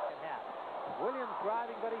 in half. Williams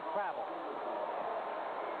driving, but he travels.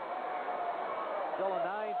 Still a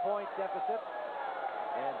 9-point deficit.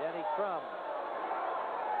 And Denny Crum,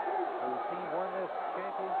 whose team won this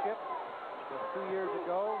championship just 2 years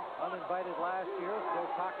ago, uninvited last year, still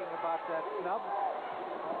talking about that snub,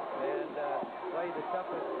 and played the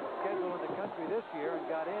toughest schedule in the country this year and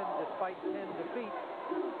got in despite 10 defeats.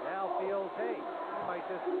 Now feels, hey, he might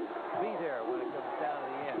just be there when it comes down to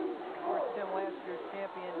the end. Of course, Tim, last year's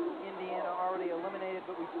champion, Indiana, already eliminated,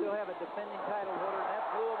 but we still have a defending title holder, and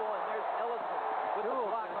that's Louisville, and there's Ellison with the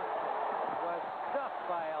block on it. Was stuffed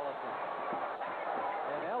by Ellison.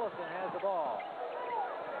 And Ellison has the ball.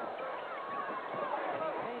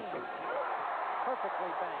 Kenny Payne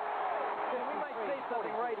perfectly banked. And we might say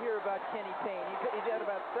something right here about Kenny Payne. He's had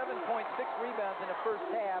about 7.6 rebounds in the first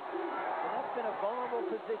half, and that's been a vulnerable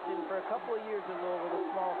position for a couple of years in Louisville, the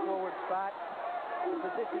small forward spot.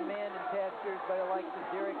 Position man in pastures by the likes of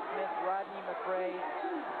Derek Smith, Rodney McRae,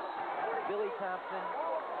 Billy Thompson.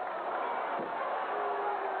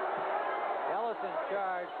 Ellison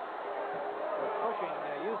charged with pushing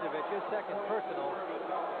Yuzevich, second personal.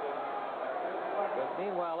 But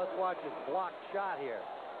meanwhile, let's watch his blocked shot here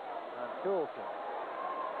on Toulson.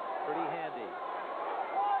 Pretty handy.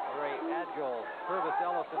 Very agile Pervis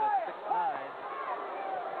Ellison at 6'9".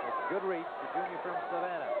 It's good reach, the junior from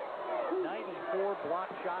Savannah. 94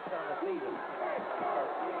 blocked shots on the season.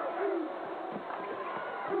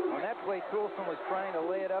 On that play, Toulson was trying to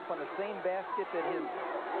lay it up on the same basket that his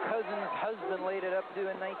cousin's husband laid it up to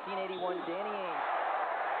in 1981, Danny Ainge.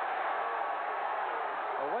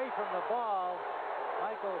 Away from the ball,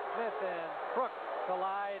 Michael Smith and Crook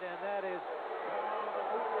collide, and that is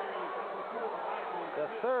the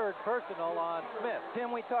third personal on Smith.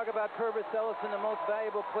 Tim, we talk about Pervis Ellison, the most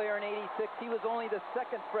valuable player in '86. He was only the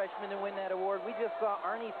second freshman to win that award. We just saw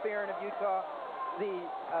Arnie Farron of Utah, the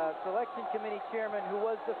selection committee chairman, who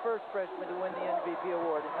was the first freshman to win the MVP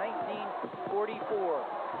award in 1944.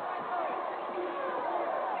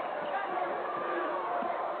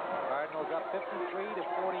 Cardinals up 53-42.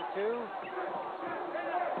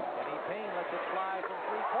 Kenny Payne lets it fly from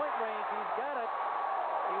three-point range. He's got it.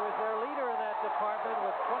 He was their leader in that department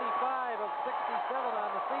with 25 of 67 on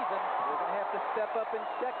the season. We're going to have to step up and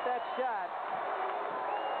check that shot.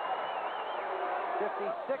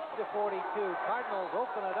 56-42. Cardinals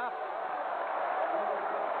open it up.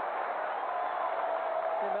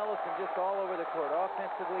 Tim Ellison just all over the court,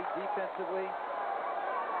 offensively, defensively.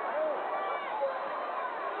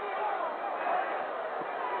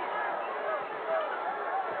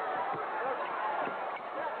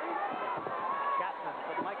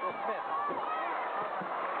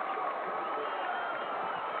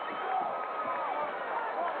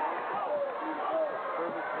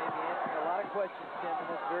 questions, Tim, in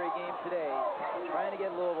this very game today. Trying to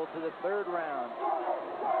get Louisville to the third round.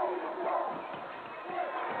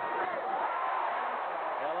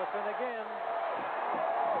 Ellison again.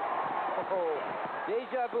 Oh,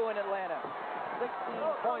 deja vu in Atlanta. 16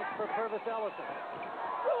 points for Pervis Ellison.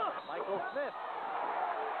 Michael Smith.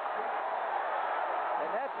 And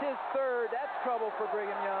that's his third. That's trouble for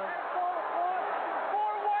Brigham Young. 4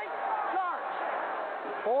 white charge.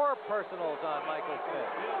 4 personals on Michael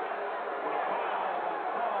Smith.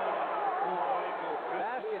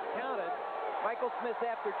 Basket counted. Michael Smith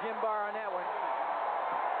after Jim Barr on that one.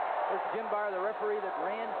 There's Jim Barr, the referee that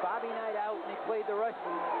ran Bobby Knight out when he played the Russians.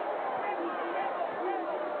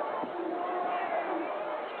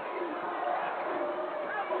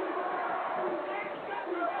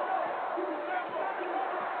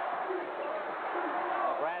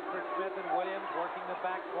 Bradford, Smith, and Williams working the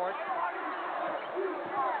backcourt.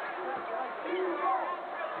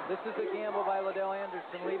 This is a gamble by Liddell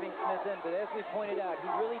Anderson, leaving Smith in, but as we pointed out, he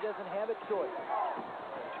really doesn't have a choice.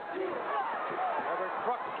 Over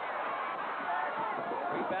Crooks.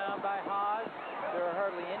 Rebound by Haas. There are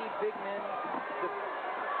hardly any big men to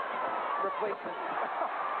replace him.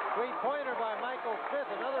 Three-pointer by Michael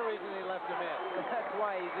Smith, another reason he left him in. That's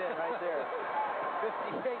why he's in right there.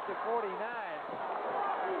 58-49.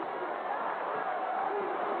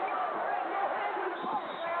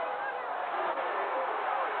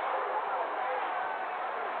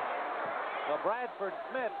 So Bradford,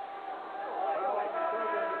 Smith,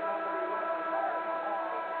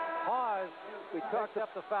 Haas picks up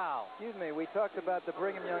the foul. Excuse me, we talked about the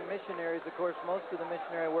Brigham Young missionaries. Of course, most of the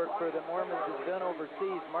missionary work for the Mormons is done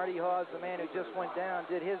overseas. Marty Haas, the man who just went down,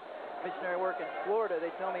 did his missionary work in Florida.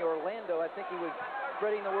 They tell me Orlando. I think he was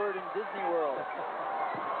spreading the word in Disney World.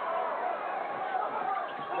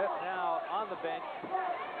 Smith now on the bench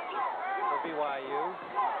for BYU.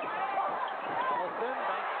 Ellison,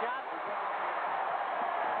 bank shot.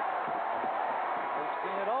 We've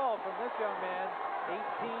seen it all from this young man.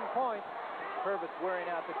 18 points. Pervis wearing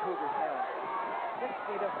out the Cougars now.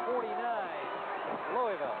 60-49,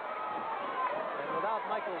 Louisville. And without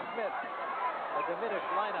Michael Smith, a diminished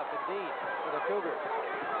lineup indeed for the Cougars.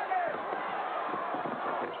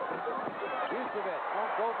 Vucevic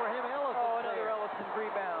won't go for him. Ellison. Oh, another Ellison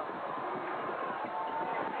rebound.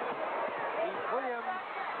 Heath Williams.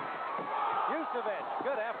 Vucevic,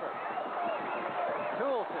 good effort.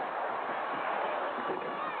 Toolson.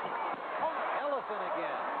 Ellison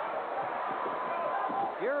again.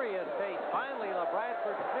 Furious pace. Finally,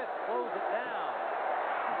 Bradford Smith slows it down.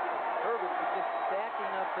 Pervis is just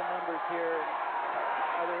stacking up the numbers here.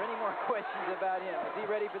 Are there any more questions about him? Is he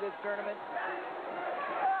ready for this tournament? Kenny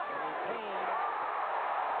Payne.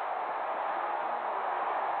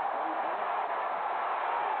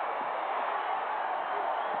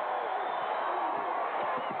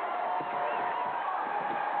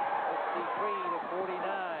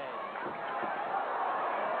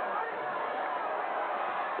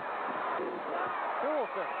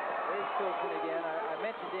 There's Toulson again. I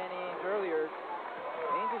mentioned Danny Ainge earlier.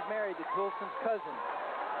 Ainge is married to Toulson's cousin.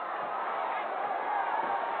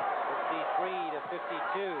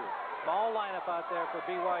 53-52. Small lineup out there for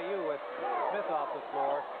BYU with Smith off the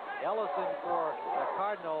floor. Ellison for the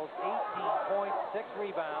Cardinals, 18 points, 6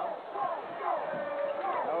 rebounds.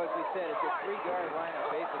 Oh, as we said, it's a 3-guard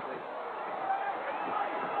lineup, basically.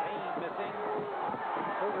 Payne missing.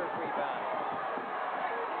 Cougars rebound.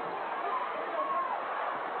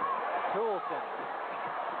 Toulson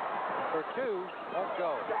for 2, won't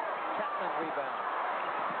go. Chapman rebound.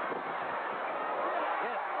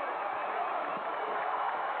 Yes.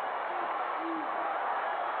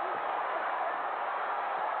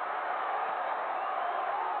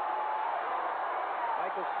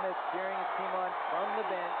 Michael Smith cheering his team on from the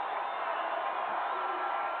bench.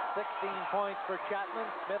 16 points for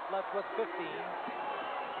Chapman. Smith left with 15.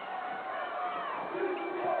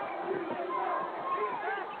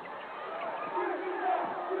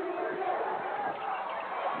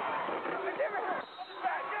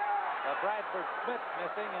 Bradford Smith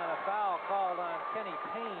missing, and a foul called on Kenny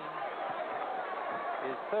Payne,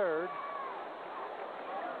 his third.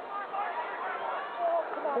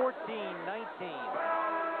 14-19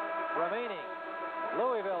 remaining.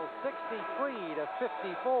 Louisville 63-54.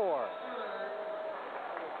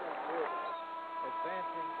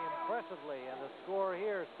 Advancing impressively, and the score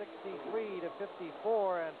here 63-54,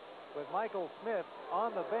 and with Michael Smith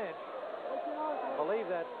on the bench, I believe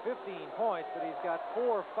that's 15 points, but he's got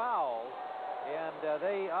 4 fouls, and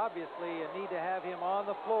they obviously need to have him on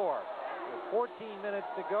the floor. With 14 minutes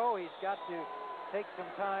to go, he's got to take some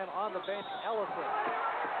time on the bench. Ellison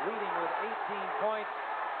leading with 18 points.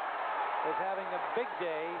 is having a big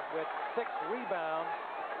day with 6 rebounds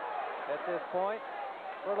at this point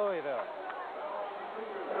for Louisville.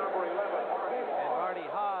 And Marty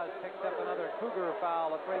Haas picks up another Cougar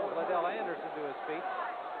foul that brings Liddell Anderson to his feet.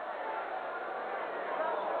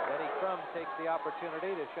 Denny Crum takes the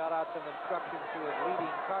opportunity to shout out some instructions to his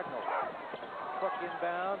leading Cardinals. Crook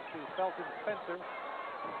inbounds to Felton Spencer.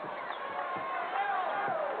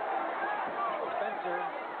 Spencer,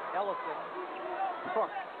 Ellison,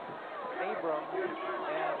 Crook, Abram,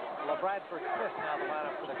 and LaBradford Smith now the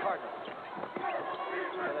lineup for the Cardinals.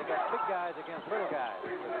 So they got big guys against little guys.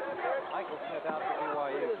 Michael Smith out for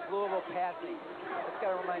BYU. Look at this Louisville passing. It's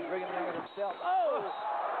got to remind Brigham Young of himself. Oh!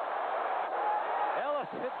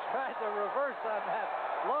 Ellison tried to reverse on that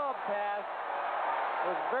lob pass.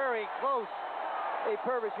 Was very close. Hey,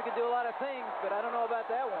 Pervis, you can do a lot of things, but I don't know about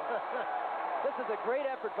that one. This is a great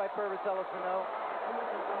effort by Pervis Ellison, though.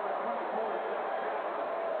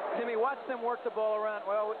 Timmy, watch them work the ball around.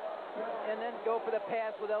 Well, and then go for the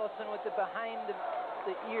pass with Ellison with the behind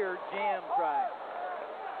the ear jam try.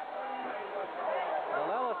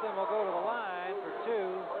 Well, Ellison will go to the line for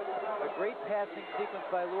 2. A great passing sequence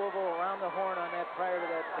by Louisville around the horn on that prior to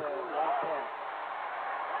that long pass.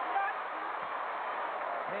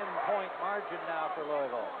 10-point margin now for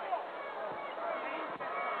Louisville.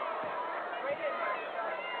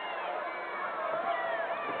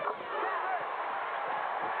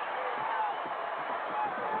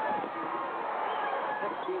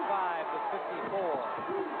 To 54.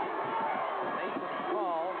 Nathan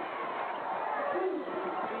Call. 2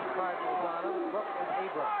 Cardinals on him. Crook and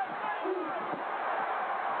Abram.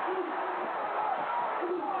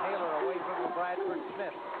 Taylor away from Bradford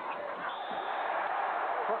Smith.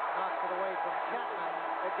 Crook knocks it away from Chapman.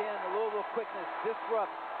 Again, the Louisville quickness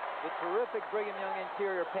disrupts the terrific Brigham Young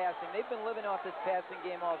interior passing. They've been living off this passing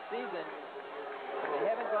game all season. They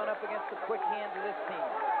haven't gone up against the quick hands of this team.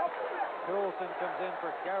 Toolson comes in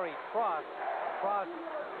for Gary Frost. Frost,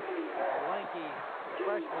 a lanky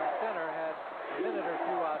freshman center, had a minute or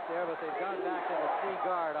 2 out there, but they've gone back to the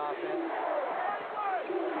 3-guard offense.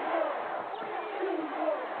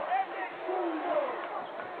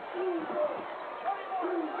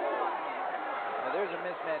 Now there's a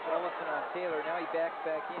mismatch. Ellison on Taylor. Now he backs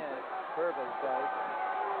back in. Pervis does.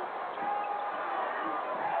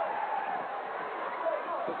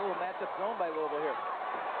 Took a little matchup zone by Louisville here.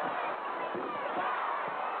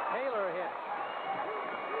 Taylor hit.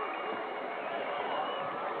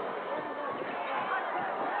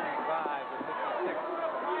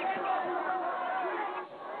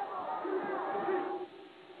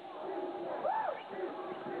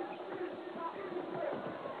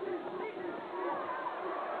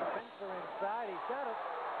 Spencer inside, he shot it.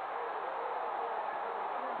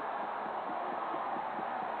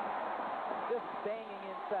 Just banging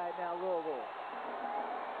inside now, Louisville.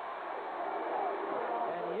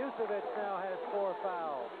 Yusevich now has 4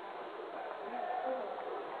 fouls.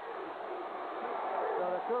 So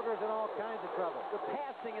the Cougars in all kinds of trouble. The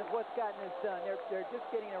passing is what's gotten this done. They're just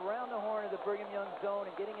getting around the horn of the Brigham Young zone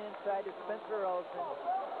and getting inside to Spencer Ellison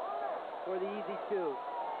for the easy 2.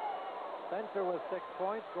 Spencer with 6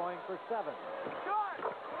 points, going for 7.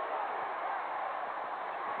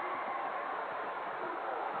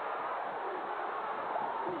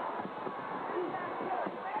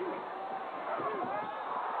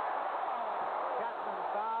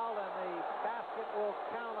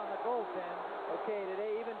 Okay,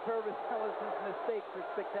 today even Pervis Ellison's mistakes are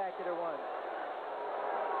spectacular ones.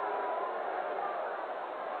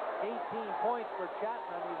 18 points for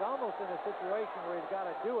Chapman. He's almost in a situation where he's got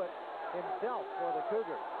to do it himself for the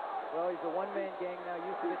Cougars. Well, he's a one-man gang now.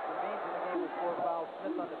 Yusevich remains in the game with 4 fouls.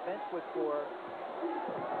 Smith on the bench with 4.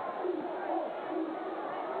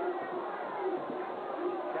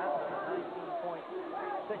 Chapman, a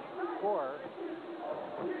 19.6 scorer.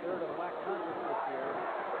 3rd of the WAC conference this year.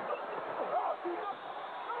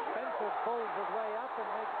 Spencer pulls his way up and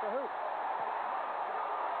makes the hoop.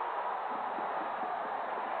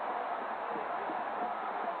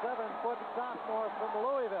 Seven-foot sophomore from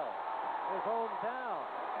Louisville, his hometown.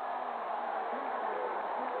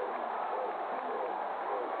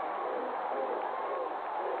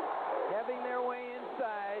 Having their way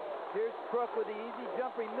inside. Here's Crook with the easy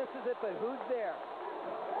jumper. He misses it, but who's there?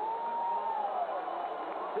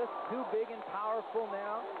 Just too big and powerful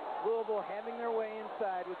now. Louisville having their way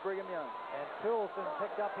inside with Brigham Young. And Toolson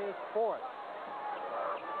picked up his 4th.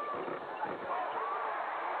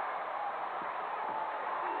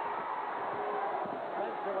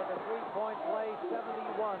 Spencer with a 3-point play,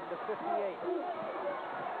 71-58.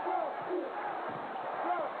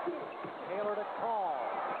 Taylor to Call.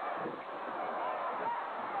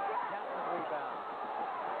 Chapman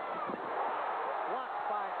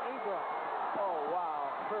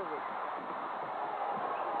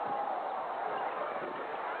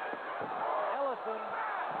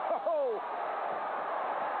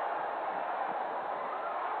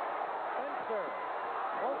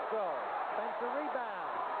so. Spencer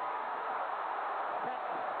rebound.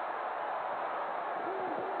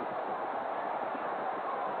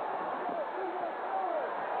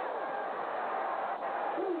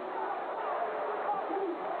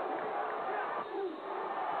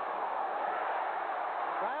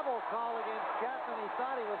 Travel call against Chapman. He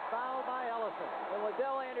thought he was fouled by Ellison. And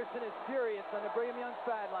Liddell Anderson is furious on the Brigham Young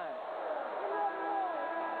sideline.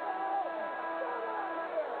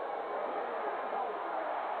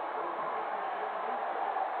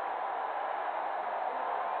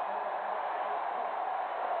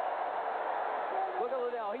 Look at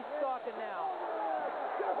Liddell. He's stalking now.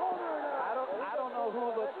 I don't know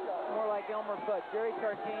who looks more like Elmer Fudd, Jerry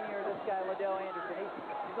Tartini or this guy Liddell Anderson.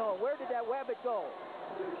 He's going, where did that Wabbit go?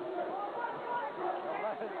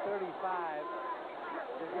 11:35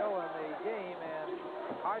 to go in the game, and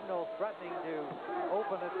Cardinals threatening to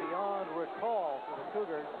open it beyond recall for the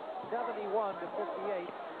Cougars,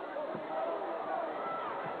 71-58.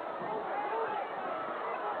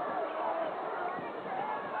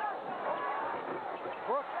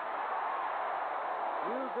 Brooks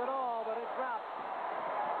used it all, but it dropped.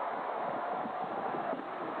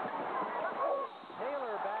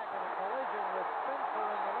 Taylor back in a collision with Spencer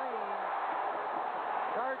in the lane.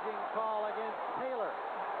 Charging call against Taylor.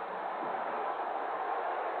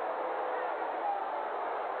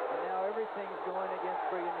 And now everything's going against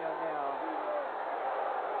Brigham Young now.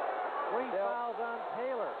 3 fouls on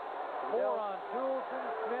Taylor. 4 on Toolson,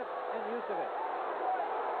 Smith, and Yusevich.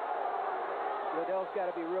 Liddell's got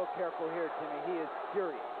to be real careful here, Timmy. He is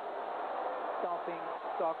furious. Stomping,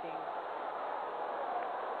 stalking.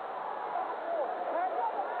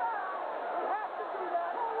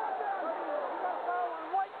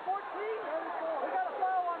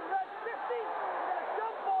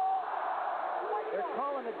 They're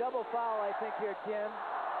calling a double foul, I think, here, Tim.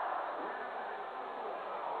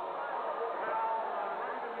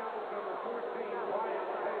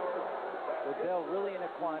 Liddell really in a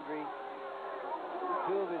quandary.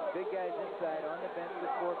 2 of his big guys inside on the bench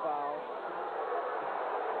with 4 fouls.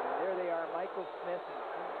 And there they are, Michael Smith and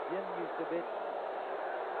Jim Yusevich.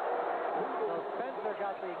 So Spencer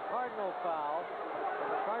got the Cardinal foul,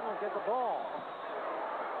 and the Cardinals get the ball.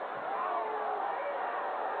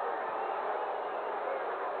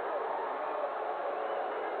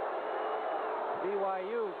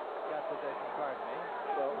 BYU got possession, pardon me.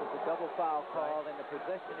 So it was a double foul called, and the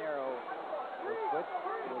possession arrow was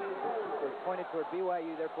pointed toward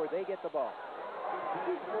BYU, therefore they get the ball.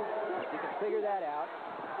 You can figure that out.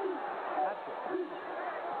 Gotcha.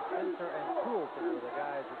 Spencer and Toolson were the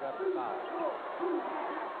guys who got the foul.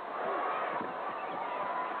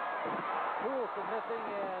 Toolson missing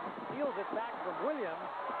and steals it back from Williams.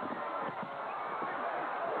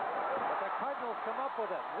 But the Cardinals come up with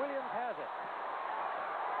it. Williams has it.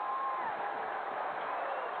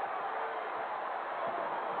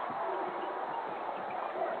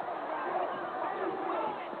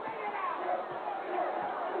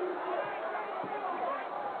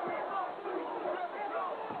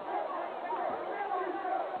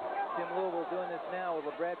 Louisville doing this now with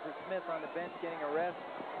LeBradford Smith on the bench getting a rest.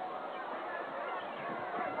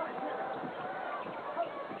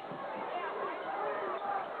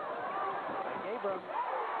 Abrams.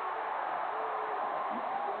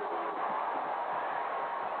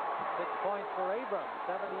 6 points for Abrams,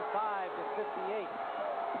 75-58.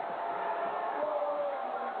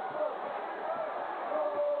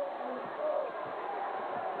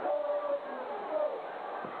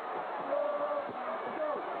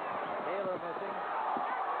 Missing.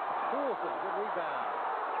 Toolson, good rebound.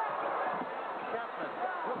 Chapman,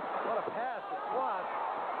 what a pass to Swan.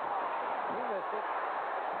 He missed it.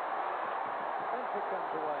 Spencer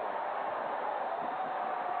comes away.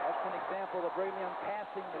 That's an example of Brigham Young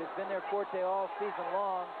passing that has been their forte all season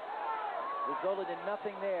long. Resulted in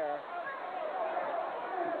nothing there.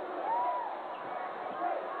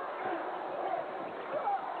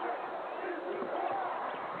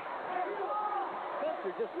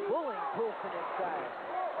 Just bullying Toolson inside.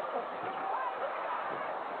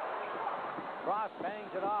 Ross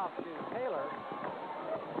bangs it off to Taylor.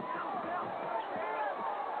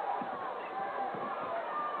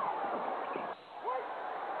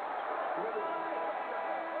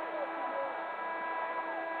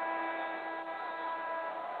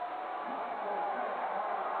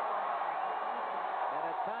 And a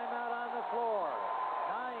timeout on the floor.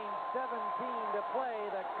 9:17 to play.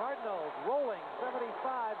 The Cardinals rolling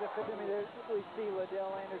 75-50. We see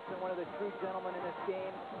Liddell Anderson, one of the true gentlemen in this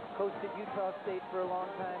game. Coached at Utah State for a long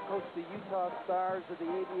time. Coached the Utah Stars of the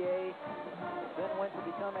ABA. Then went to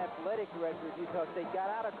the become athletic director of Utah State, got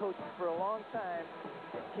out of coaching for a long time,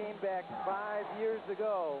 and came back 5 years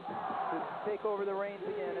ago to take over the reins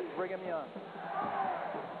again at Brigham Young.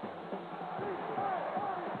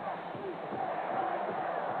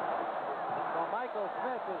 So Michael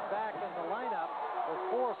Smith is back in the lineup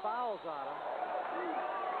with 4 fouls on him.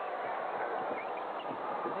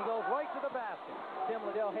 And he goes right to the basket. Tim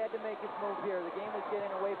Liddell had to make his move here. The game was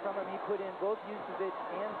getting away from him. He put in both Yusevich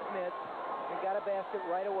and Smith and got a basket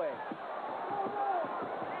right away.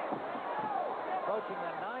 Approaching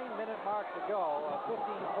the 9-minute mark to go, a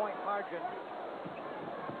 15-point margin.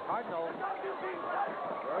 Cardinals,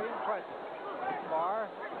 very impressive so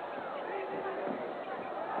far.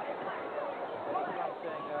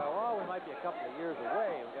 Saying, well, we might be a couple of years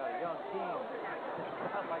away. We've got a young team.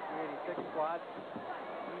 Not like the 86 squad.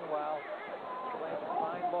 Meanwhile, playing some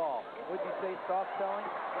fine ball. Would you say soft selling?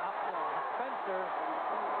 Soft selling. Spencer,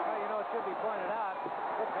 well, you know, it should be pointed out.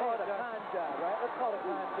 Let's call it a con job, right? Let's call it a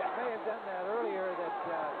con job. May have done that earlier, that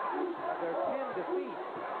of their 10 defeats, 9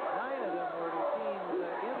 of them were to teams in the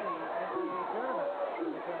NCAA tournament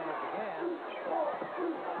when the tournament began.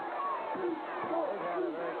 They've had a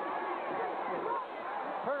very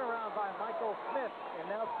turnaround by Michael Smith, and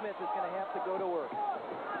now Smith is going to have to go to work. 19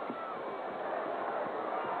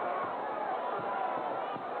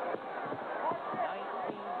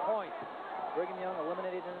 points. Brigham Young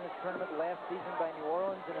eliminated in this tournament last season by New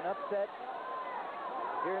Orleans in an upset.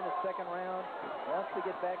 Here in the second round, wants to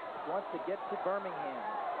get to Birmingham.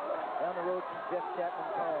 Down the road from Jeff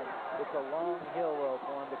Chapman's home. It's a long hill road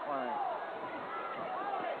for him to climb.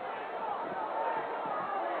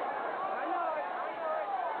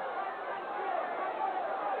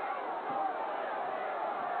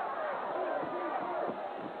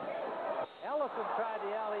 Ellison tried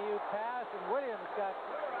the alley-oop pass, and Williams got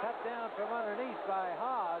cut down from underneath by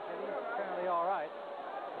Haas, and he's apparently all right.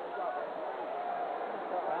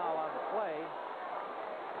 Foul on the play.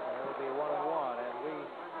 It'll be 1-1, and we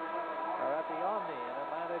are at the Omni in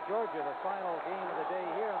Atlanta, Georgia, the final game of the day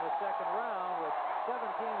here in the second round, with 7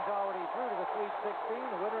 teams already through to the Sweet 16.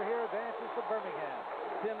 The winner here advances to Birmingham.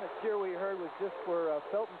 Tim, the cheer we heard was just for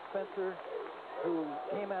Felton Spencer, who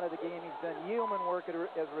came out of the game. He's done yeoman work as a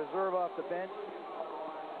reserve off the bench.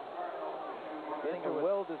 Getting a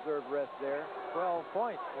well-deserved rest there. 12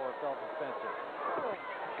 points for Felton Spencer.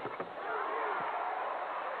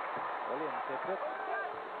 Williams hits it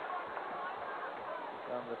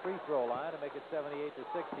from the free throw line to make it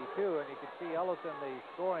 78-62, and you can see Ellison, the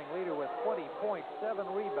scoring leader, with 20 points, 7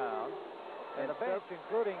 rebounds, and the bench,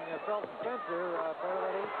 including Felton Spencer, barely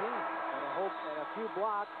at 18, and a few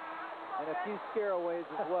blocks and a few scareaways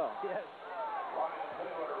as well. Yes.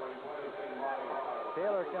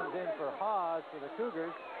 Taylor comes in for Haas for the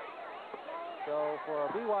Cougars. So for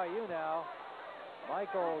BYU now,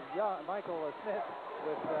 Michael Smith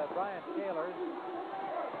with Brian Taylor,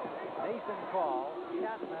 Nathan Call,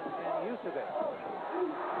 Chapman, and Yusevich. And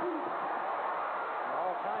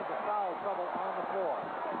all kinds of foul trouble on the floor.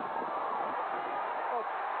 Oh,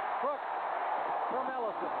 Crook from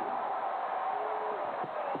Ellison.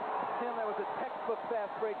 Tim, that was a textbook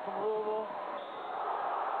fast break from Louisville.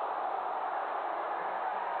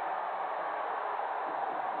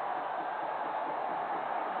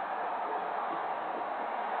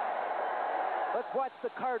 Let's watch the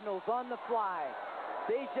Cardinals on the fly.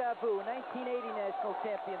 Deja vu, 1980 national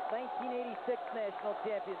champions, 1986 national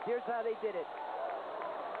champions. Here's how they did it.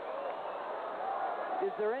 Is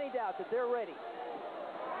there any doubt that they're ready?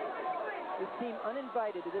 This team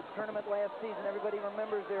uninvited to this tournament last season. Everybody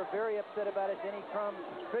remembers they were very upset about it. Denny Crum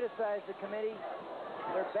criticized the committee.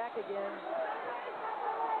 They're back again.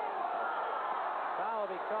 Foul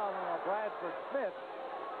will be called on Bradford Smith.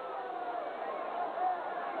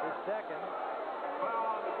 His second. That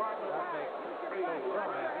makes some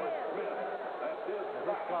effort.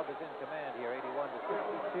 This club is in command here,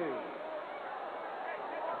 81-62.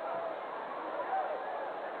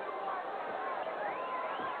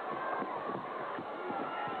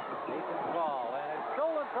 Nathan Ball, and it's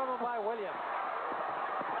stolen from him by Williams.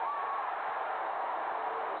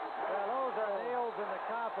 Well, those are nails in the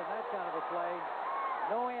coffin, that kind of a play.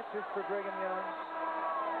 No answers for Brigham Young.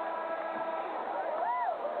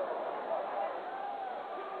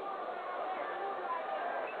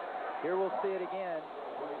 Here we'll see it again.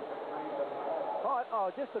 Oh,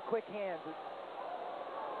 just a quick hand.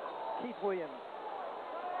 Keith Williams.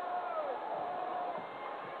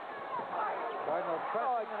 Cardinals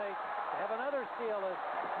pressing, and they have another steal as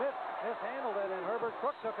Smith mishandled it, and Herbert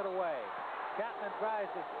Crook took it away. Chapman tries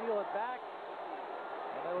to steal it back,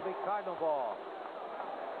 and it'll be Cardinal ball.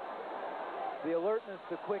 The alertness,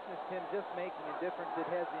 the quickness, Tim, just making a difference. It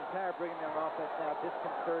has the entire Brigham Young offense now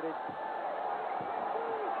disconcerted.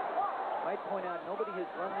 Might point out, nobody has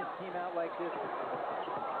run this team out like this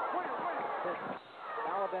since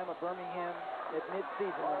Alabama, Birmingham at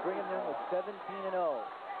midseason when Brigham Young was 17-0.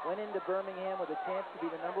 Went into Birmingham with a chance to be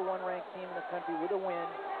the #1 ranked team in the country with a win.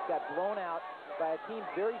 Got blown out by a team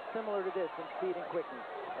very similar to this in speed and quickness.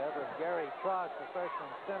 That was Gary Frost, the freshman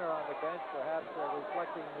center on the bench, perhaps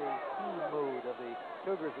reflecting the team mood of the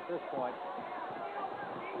Cougars at this point.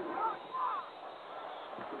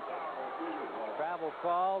 Travel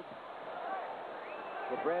called.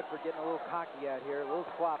 The Bradford getting a little cocky out here, a little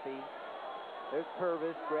sloppy. There's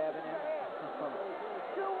Pervis grabbing him.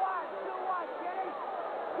 2-1, Kenny.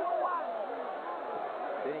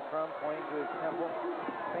 2-1. Denny Crum pointing to his temple.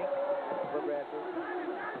 Pink for Bradford.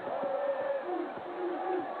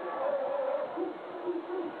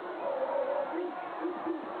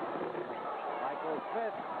 Michael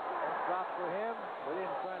Smith, drop for him.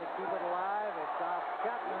 Williams trying to keep it alive. It stops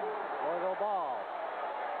Chapman. Louisville ball.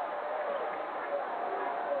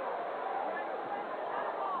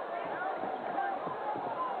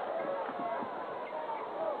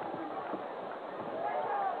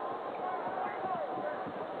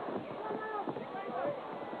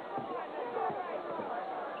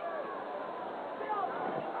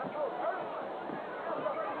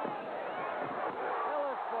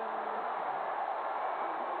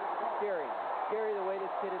 Scary the way this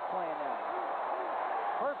kid is playing now.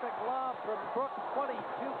 Perfect lob from Crook. 22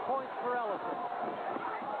 points for Ellison.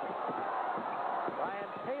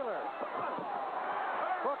 Ryan Taylor.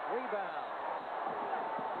 Crook rebound.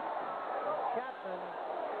 Chapman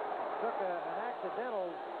took an accidental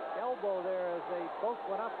elbow there as they both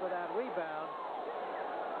went up for that rebound.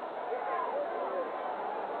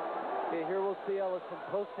 Okay, here we'll see Ellison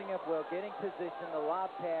posting up well, getting position, the lob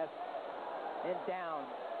pass, and down.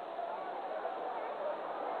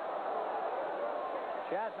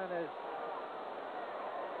 Chapman is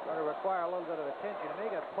going to require a little bit of attention.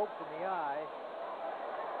 He got poked in the eye.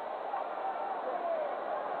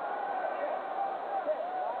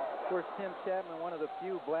 Of course, Tim Chapman, one of the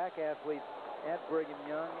few black athletes at Brigham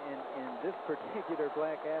Young, and this particular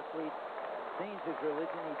black athlete changed his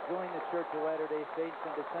religion. He joined the Church of Latter-day Saints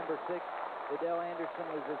on December 6th. Liddell Anderson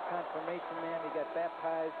was his confirmation man. He got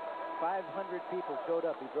baptized. 500 people showed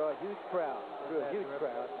up. He drew a huge crowd.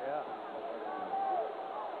 Yeah.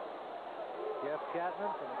 Jeff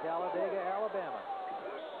Chapman from Talladega, Alabama.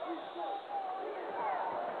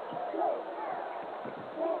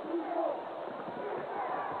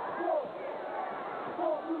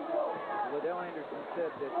 Liddell Anderson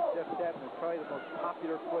said that Jeff Chapman is probably the most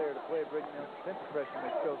popular player to play at Brigham Young since freshman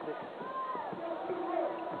at Chelsea.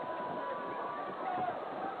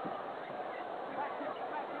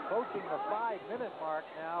 Approaching the 5-minute mark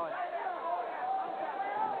now, and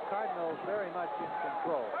the Cardinals very much in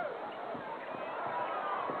control.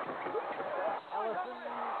 Ellison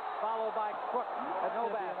followed by Crook. No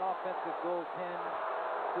bad. An offensive goaltend.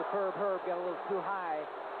 Superb Herb got a little too high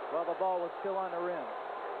while the ball was still on the rim.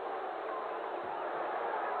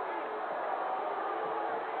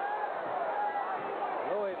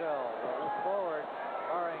 Louisville will look forward,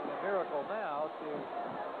 barring a miracle now, to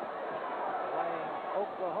playing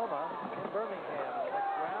Oklahoma in Birmingham in the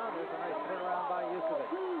next round. There's a nice turnaround by Yukovic.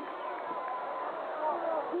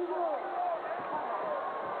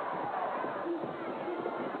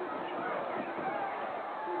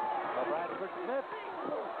 Bradford Smith.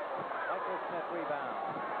 Michael Smith rebound.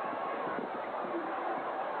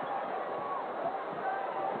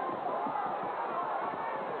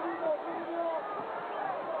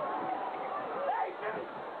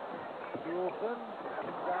 Juleson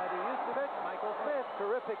inside to Yukovic. Michael Smith.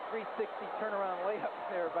 Terrific 360 turnaround layup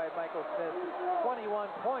there by Michael Smith.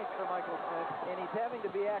 21 points for Michael Smith. And he's having to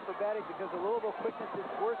be acrobatic because the Louisville quickness is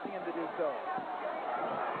forcing him to do so.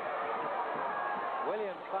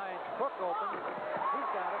 Williams finds Crook open. He's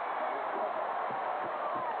got it.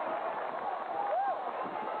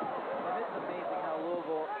 And it's amazing how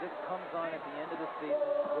Louisville just comes on at the end of the season.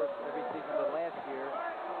 Of course, every season but last year.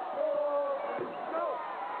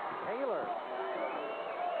 Taylor.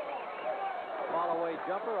 Fall-away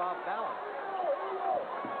jumper off balance.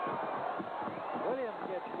 Williams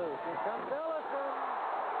gets loose. Here comes Ellison.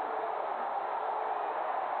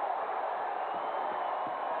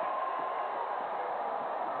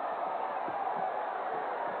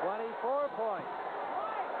 Points.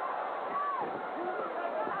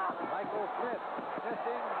 Michael Smith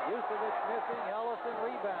missing, Yukovic missing, Ellison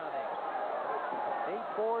rebounding.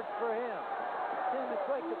 8 boards for him. Tim, it's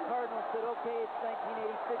like the Cardinals said, okay, it's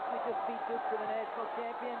 1986, we just beat Duke for the national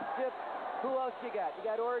championship. Who else you got? You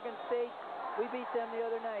got Oregon State. We beat them the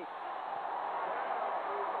other night.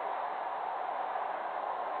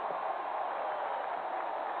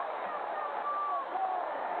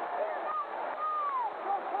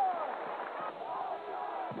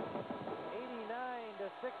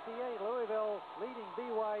 Louisville leading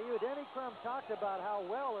BYU. Denny Crum talked about how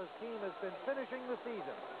well his team has been finishing the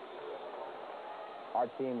season. Our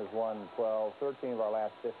team has won 13 of our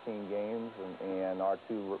last 15 games, and our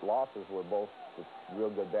 2 losses were both real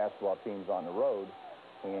good basketball teams on the road.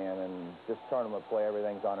 And in this tournament play,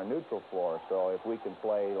 everything's on a neutral floor. So if we can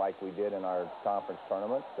play like we did in our conference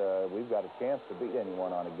tournament, we've got a chance to beat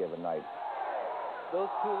anyone on a given night. Those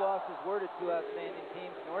 2 losses were to 2 outstanding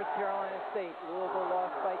teams. North Carolina State, Louisville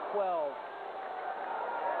lost by 12.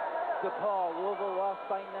 DePaul, Louisville lost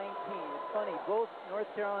by 19. It's funny, both North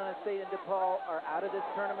Carolina State and DePaul are out of this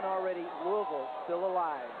tournament already. Louisville still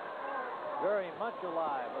alive. Very much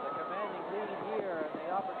alive with a commanding lead here and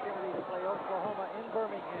the opportunity to play Oklahoma in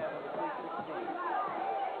Birmingham in the Sweet 16.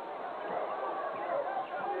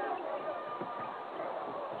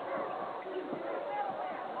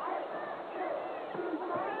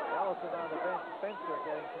 Ellison on the bench. Spencer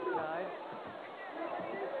getting some time.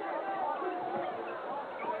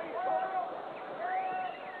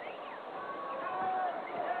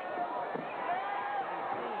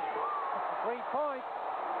 Three points.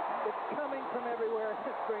 It's coming from everywhere.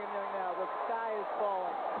 It's Brigham Young now. The sky is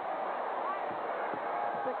falling.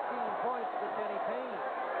 16 points for Kenny Payne.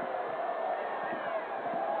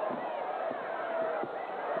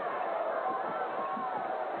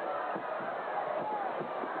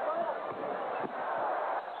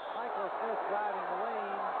 Driving the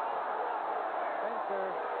lane. Spencer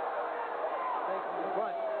taking the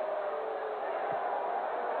front.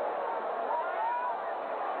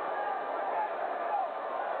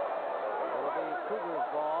 It'll be Cougars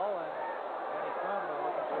ball, and Kenny Crum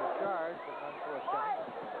looking for a charge, but none forthcoming.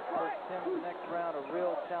 Puts him to the next round, a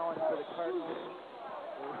real challenge for the Cardinals.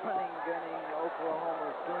 Running, gunning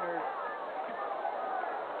Oklahoma Sooners.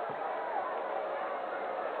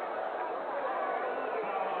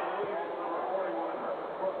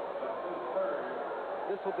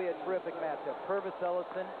 This will be a terrific matchup. Pervis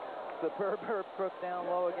Ellison, the Herb Crook down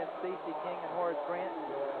low against Stacey King and Horace Grant.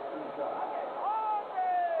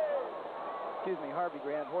 Excuse me, Harvey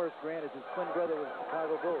Grant. Horace Grant is his twin brother with the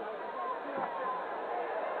Chicago Bulls.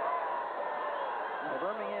 Now,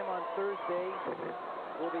 Birmingham on Thursday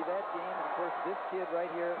will be that game. And of course, this kid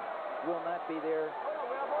right here will not be there.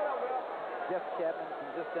 Jeff Chapman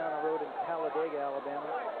from just down the road in Talladega, Alabama.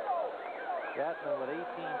 Chapman with 18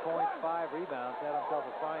 points, 5 rebounds, had himself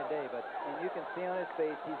a fine day, but and you can see on his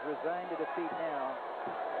face he's resigned to defeat now,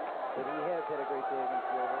 but he has had a great day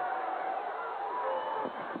against Louisville.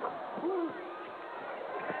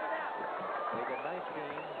 they got 19.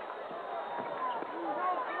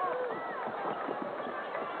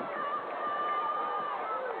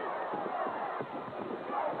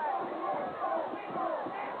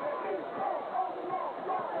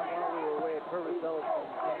 While we were away, Pervis Ellison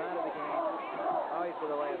came out of the game. For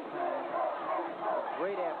the last time. A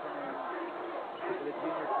great afternoon for the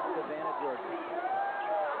junior from Savannah, Georgia.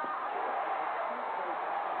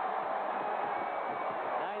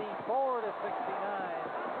 94 to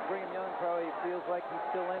 69. Brigham Young probably feels like he's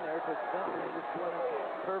still in there because Spencer is just doing a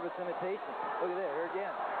Pervis imitation. Look at that, here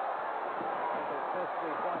again. Michael Smith's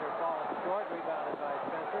three-pointer falling short, rebounded by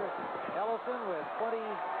Spencer. Ellison with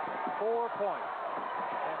 24 points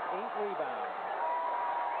and 8 rebounds.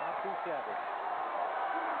 Not too shabby.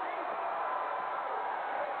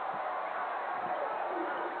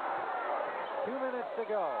 2 minutes to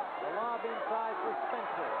go. The lob inside for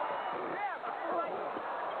Spencer.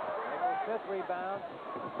 Michael Smith rebounds.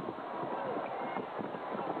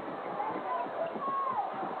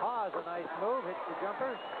 Haas, a nice move, hits the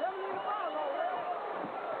jumper.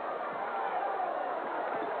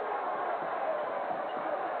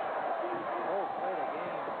 Oh, play the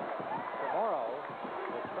game tomorrow.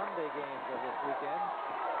 The Sunday games of this weekend.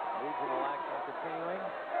 Regional action continuing.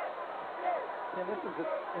 Tim, this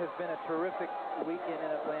has been a terrific weekend in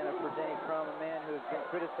Atlanta for Denny Crum, a man who has been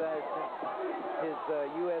criticized since his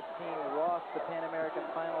U.S. team lost the Pan American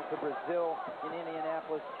Final to Brazil in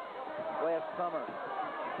Indianapolis last summer.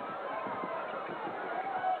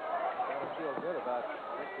 Got to feel good about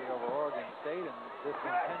victory over Oregon State and this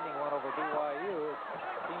impending one over BYU. His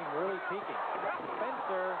team really peaking.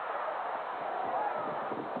 Spencer.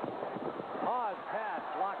 Hawes pass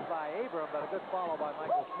blocked by Abram, but a good follow by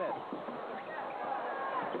Michael Smith.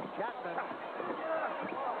 Chapman.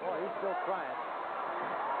 Boy, he's still trying.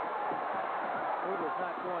 Louisville's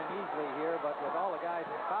not going easily here, but with all the guys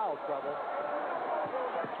in foul trouble, 2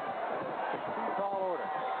 tall order.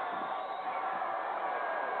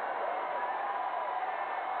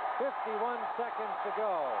 51 seconds to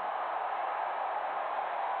go.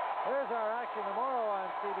 There's our action tomorrow on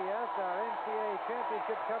CBS. Our NCAA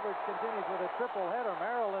championship coverage continues with a triple header.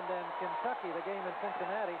 Maryland and Kentucky, the game in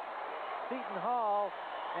Cincinnati. Seton Hall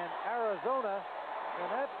and Arizona.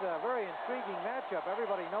 And that's a very intriguing matchup.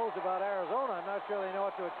 Everybody knows about Arizona. I'm not sure they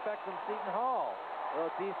know what to expect from Seton Hall.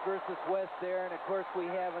 Well, it's East versus West there. And, of course, we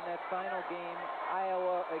have in that final game,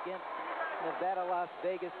 Iowa against Nevada, Las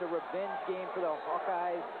Vegas, a revenge game for the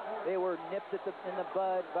Hawkeyes. They were nipped in the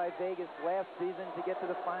bud by Vegas last season to get to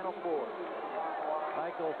the Final Four.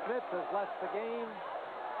 Michael Smith has left the game.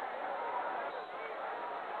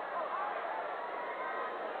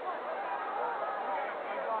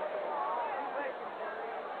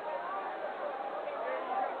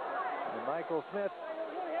 And Michael Smith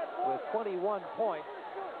with 21 points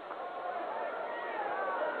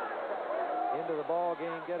into the ball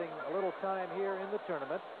game, getting a little time here in the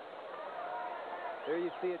tournament. There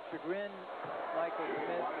you see it, Chagrin, Michael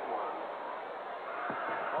Smith,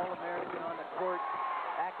 All-American on the court,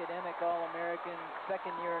 academic All-American,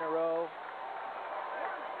 2nd year in a row.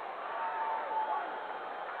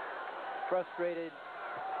 Frustrated.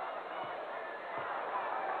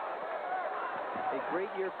 A great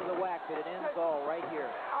year for the WAC, but it ends all right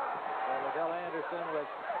here. Well, Liddell Anderson with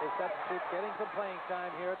his substitute getting some playing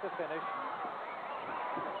time here at the finish.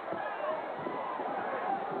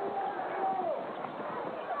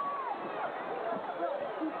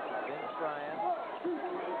 Vince Ryan.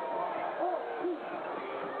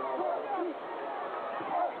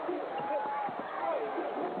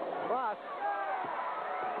 Cross.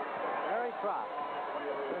 Mary Cross.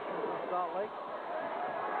 Christian from Salt Lake.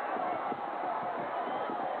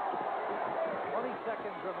 20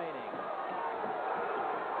 seconds remaining.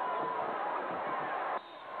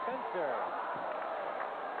 Spencer.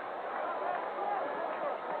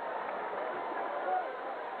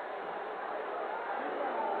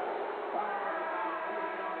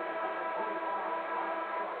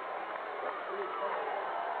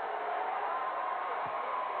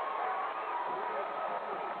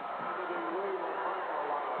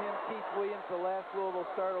 Williams, the last Louisville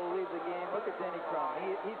starter, will leave the game. Look at Denny Crum.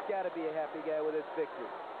 He's got to be a happy guy with his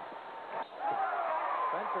victory.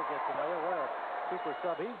 Spencer gets another. What a super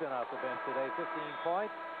sub he's been off the bench today. 15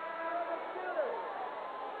 points.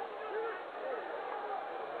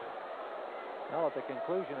 Now at the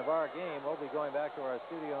conclusion of our game, we'll be going back to our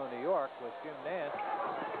studio in New York with Jim Nance.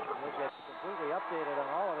 We'll get completely updated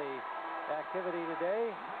on all of the activity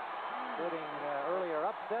today, including earlier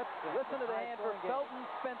upsets. Listen to the hand for Felton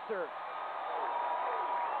Spencer.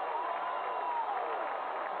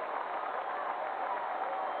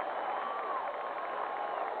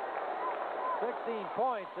 16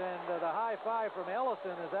 points, and the high five from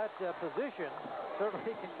Ellison as that position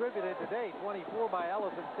certainly contributed today. 24 by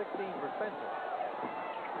Ellison, 16 for Spencer.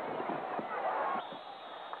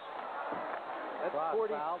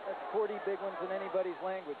 That's 40 big ones in anybody's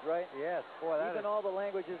language, right? Yes. Boy, even all the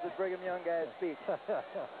languages that Brigham Young guys speak.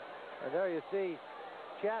 And there you see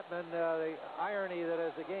Chapman, the irony that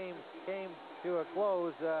as the game came to a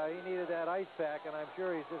close, he needed that ice pack, and I'm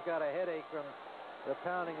sure he's just got a headache from the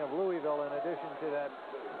pounding of Louisville in addition to that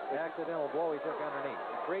accidental blow he took underneath.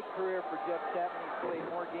 Great career for Jeff Chapman. He's played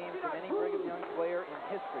more games than any Brigham Young player in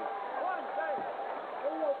history.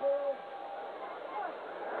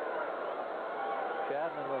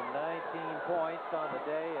 Chapman with 19 points on the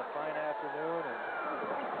day, a fine afternoon, and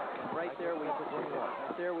right there we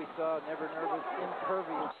saw never nervous,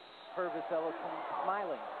 impervious Pervis Ellison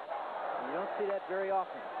smiling. And you don't see that very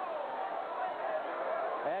often.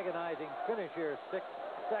 Agonizing finish here, 6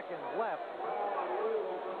 seconds left.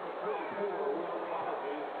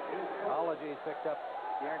 Ologies picked up.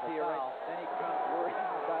 Guarantee you right. Denny Crump's worrying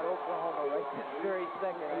about Oklahoma right this very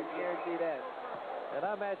second. I guarantee that. And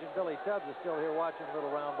I imagine Billy Tubbs is still here watching a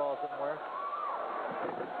little round ball somewhere.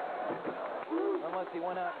 Unless he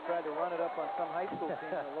went out and tried to run it up on some high school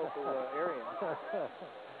team in the local area.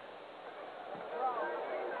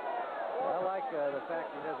 I like the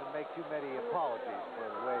fact he doesn't make too many apologies for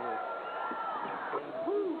the way his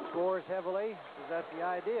team scores heavily, because that's the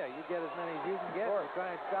idea. You get as many as you can get and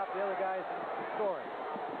try and stop the other guys from scoring.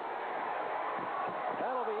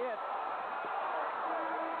 That'll be it.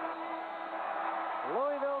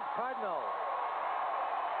 Louisville Cardinals.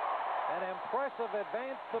 An impressive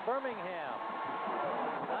advance to Birmingham.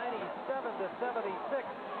 97-76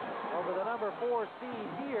 over the number number 4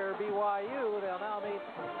 seed here, BYU. They'll now meet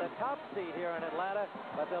the top seed here in Atlanta,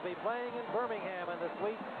 but they'll be playing in Birmingham in the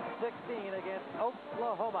Sweet 16 against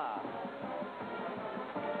Oklahoma.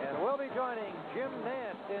 And we'll be joining Jim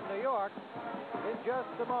Nance in New York in just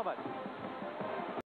a moment.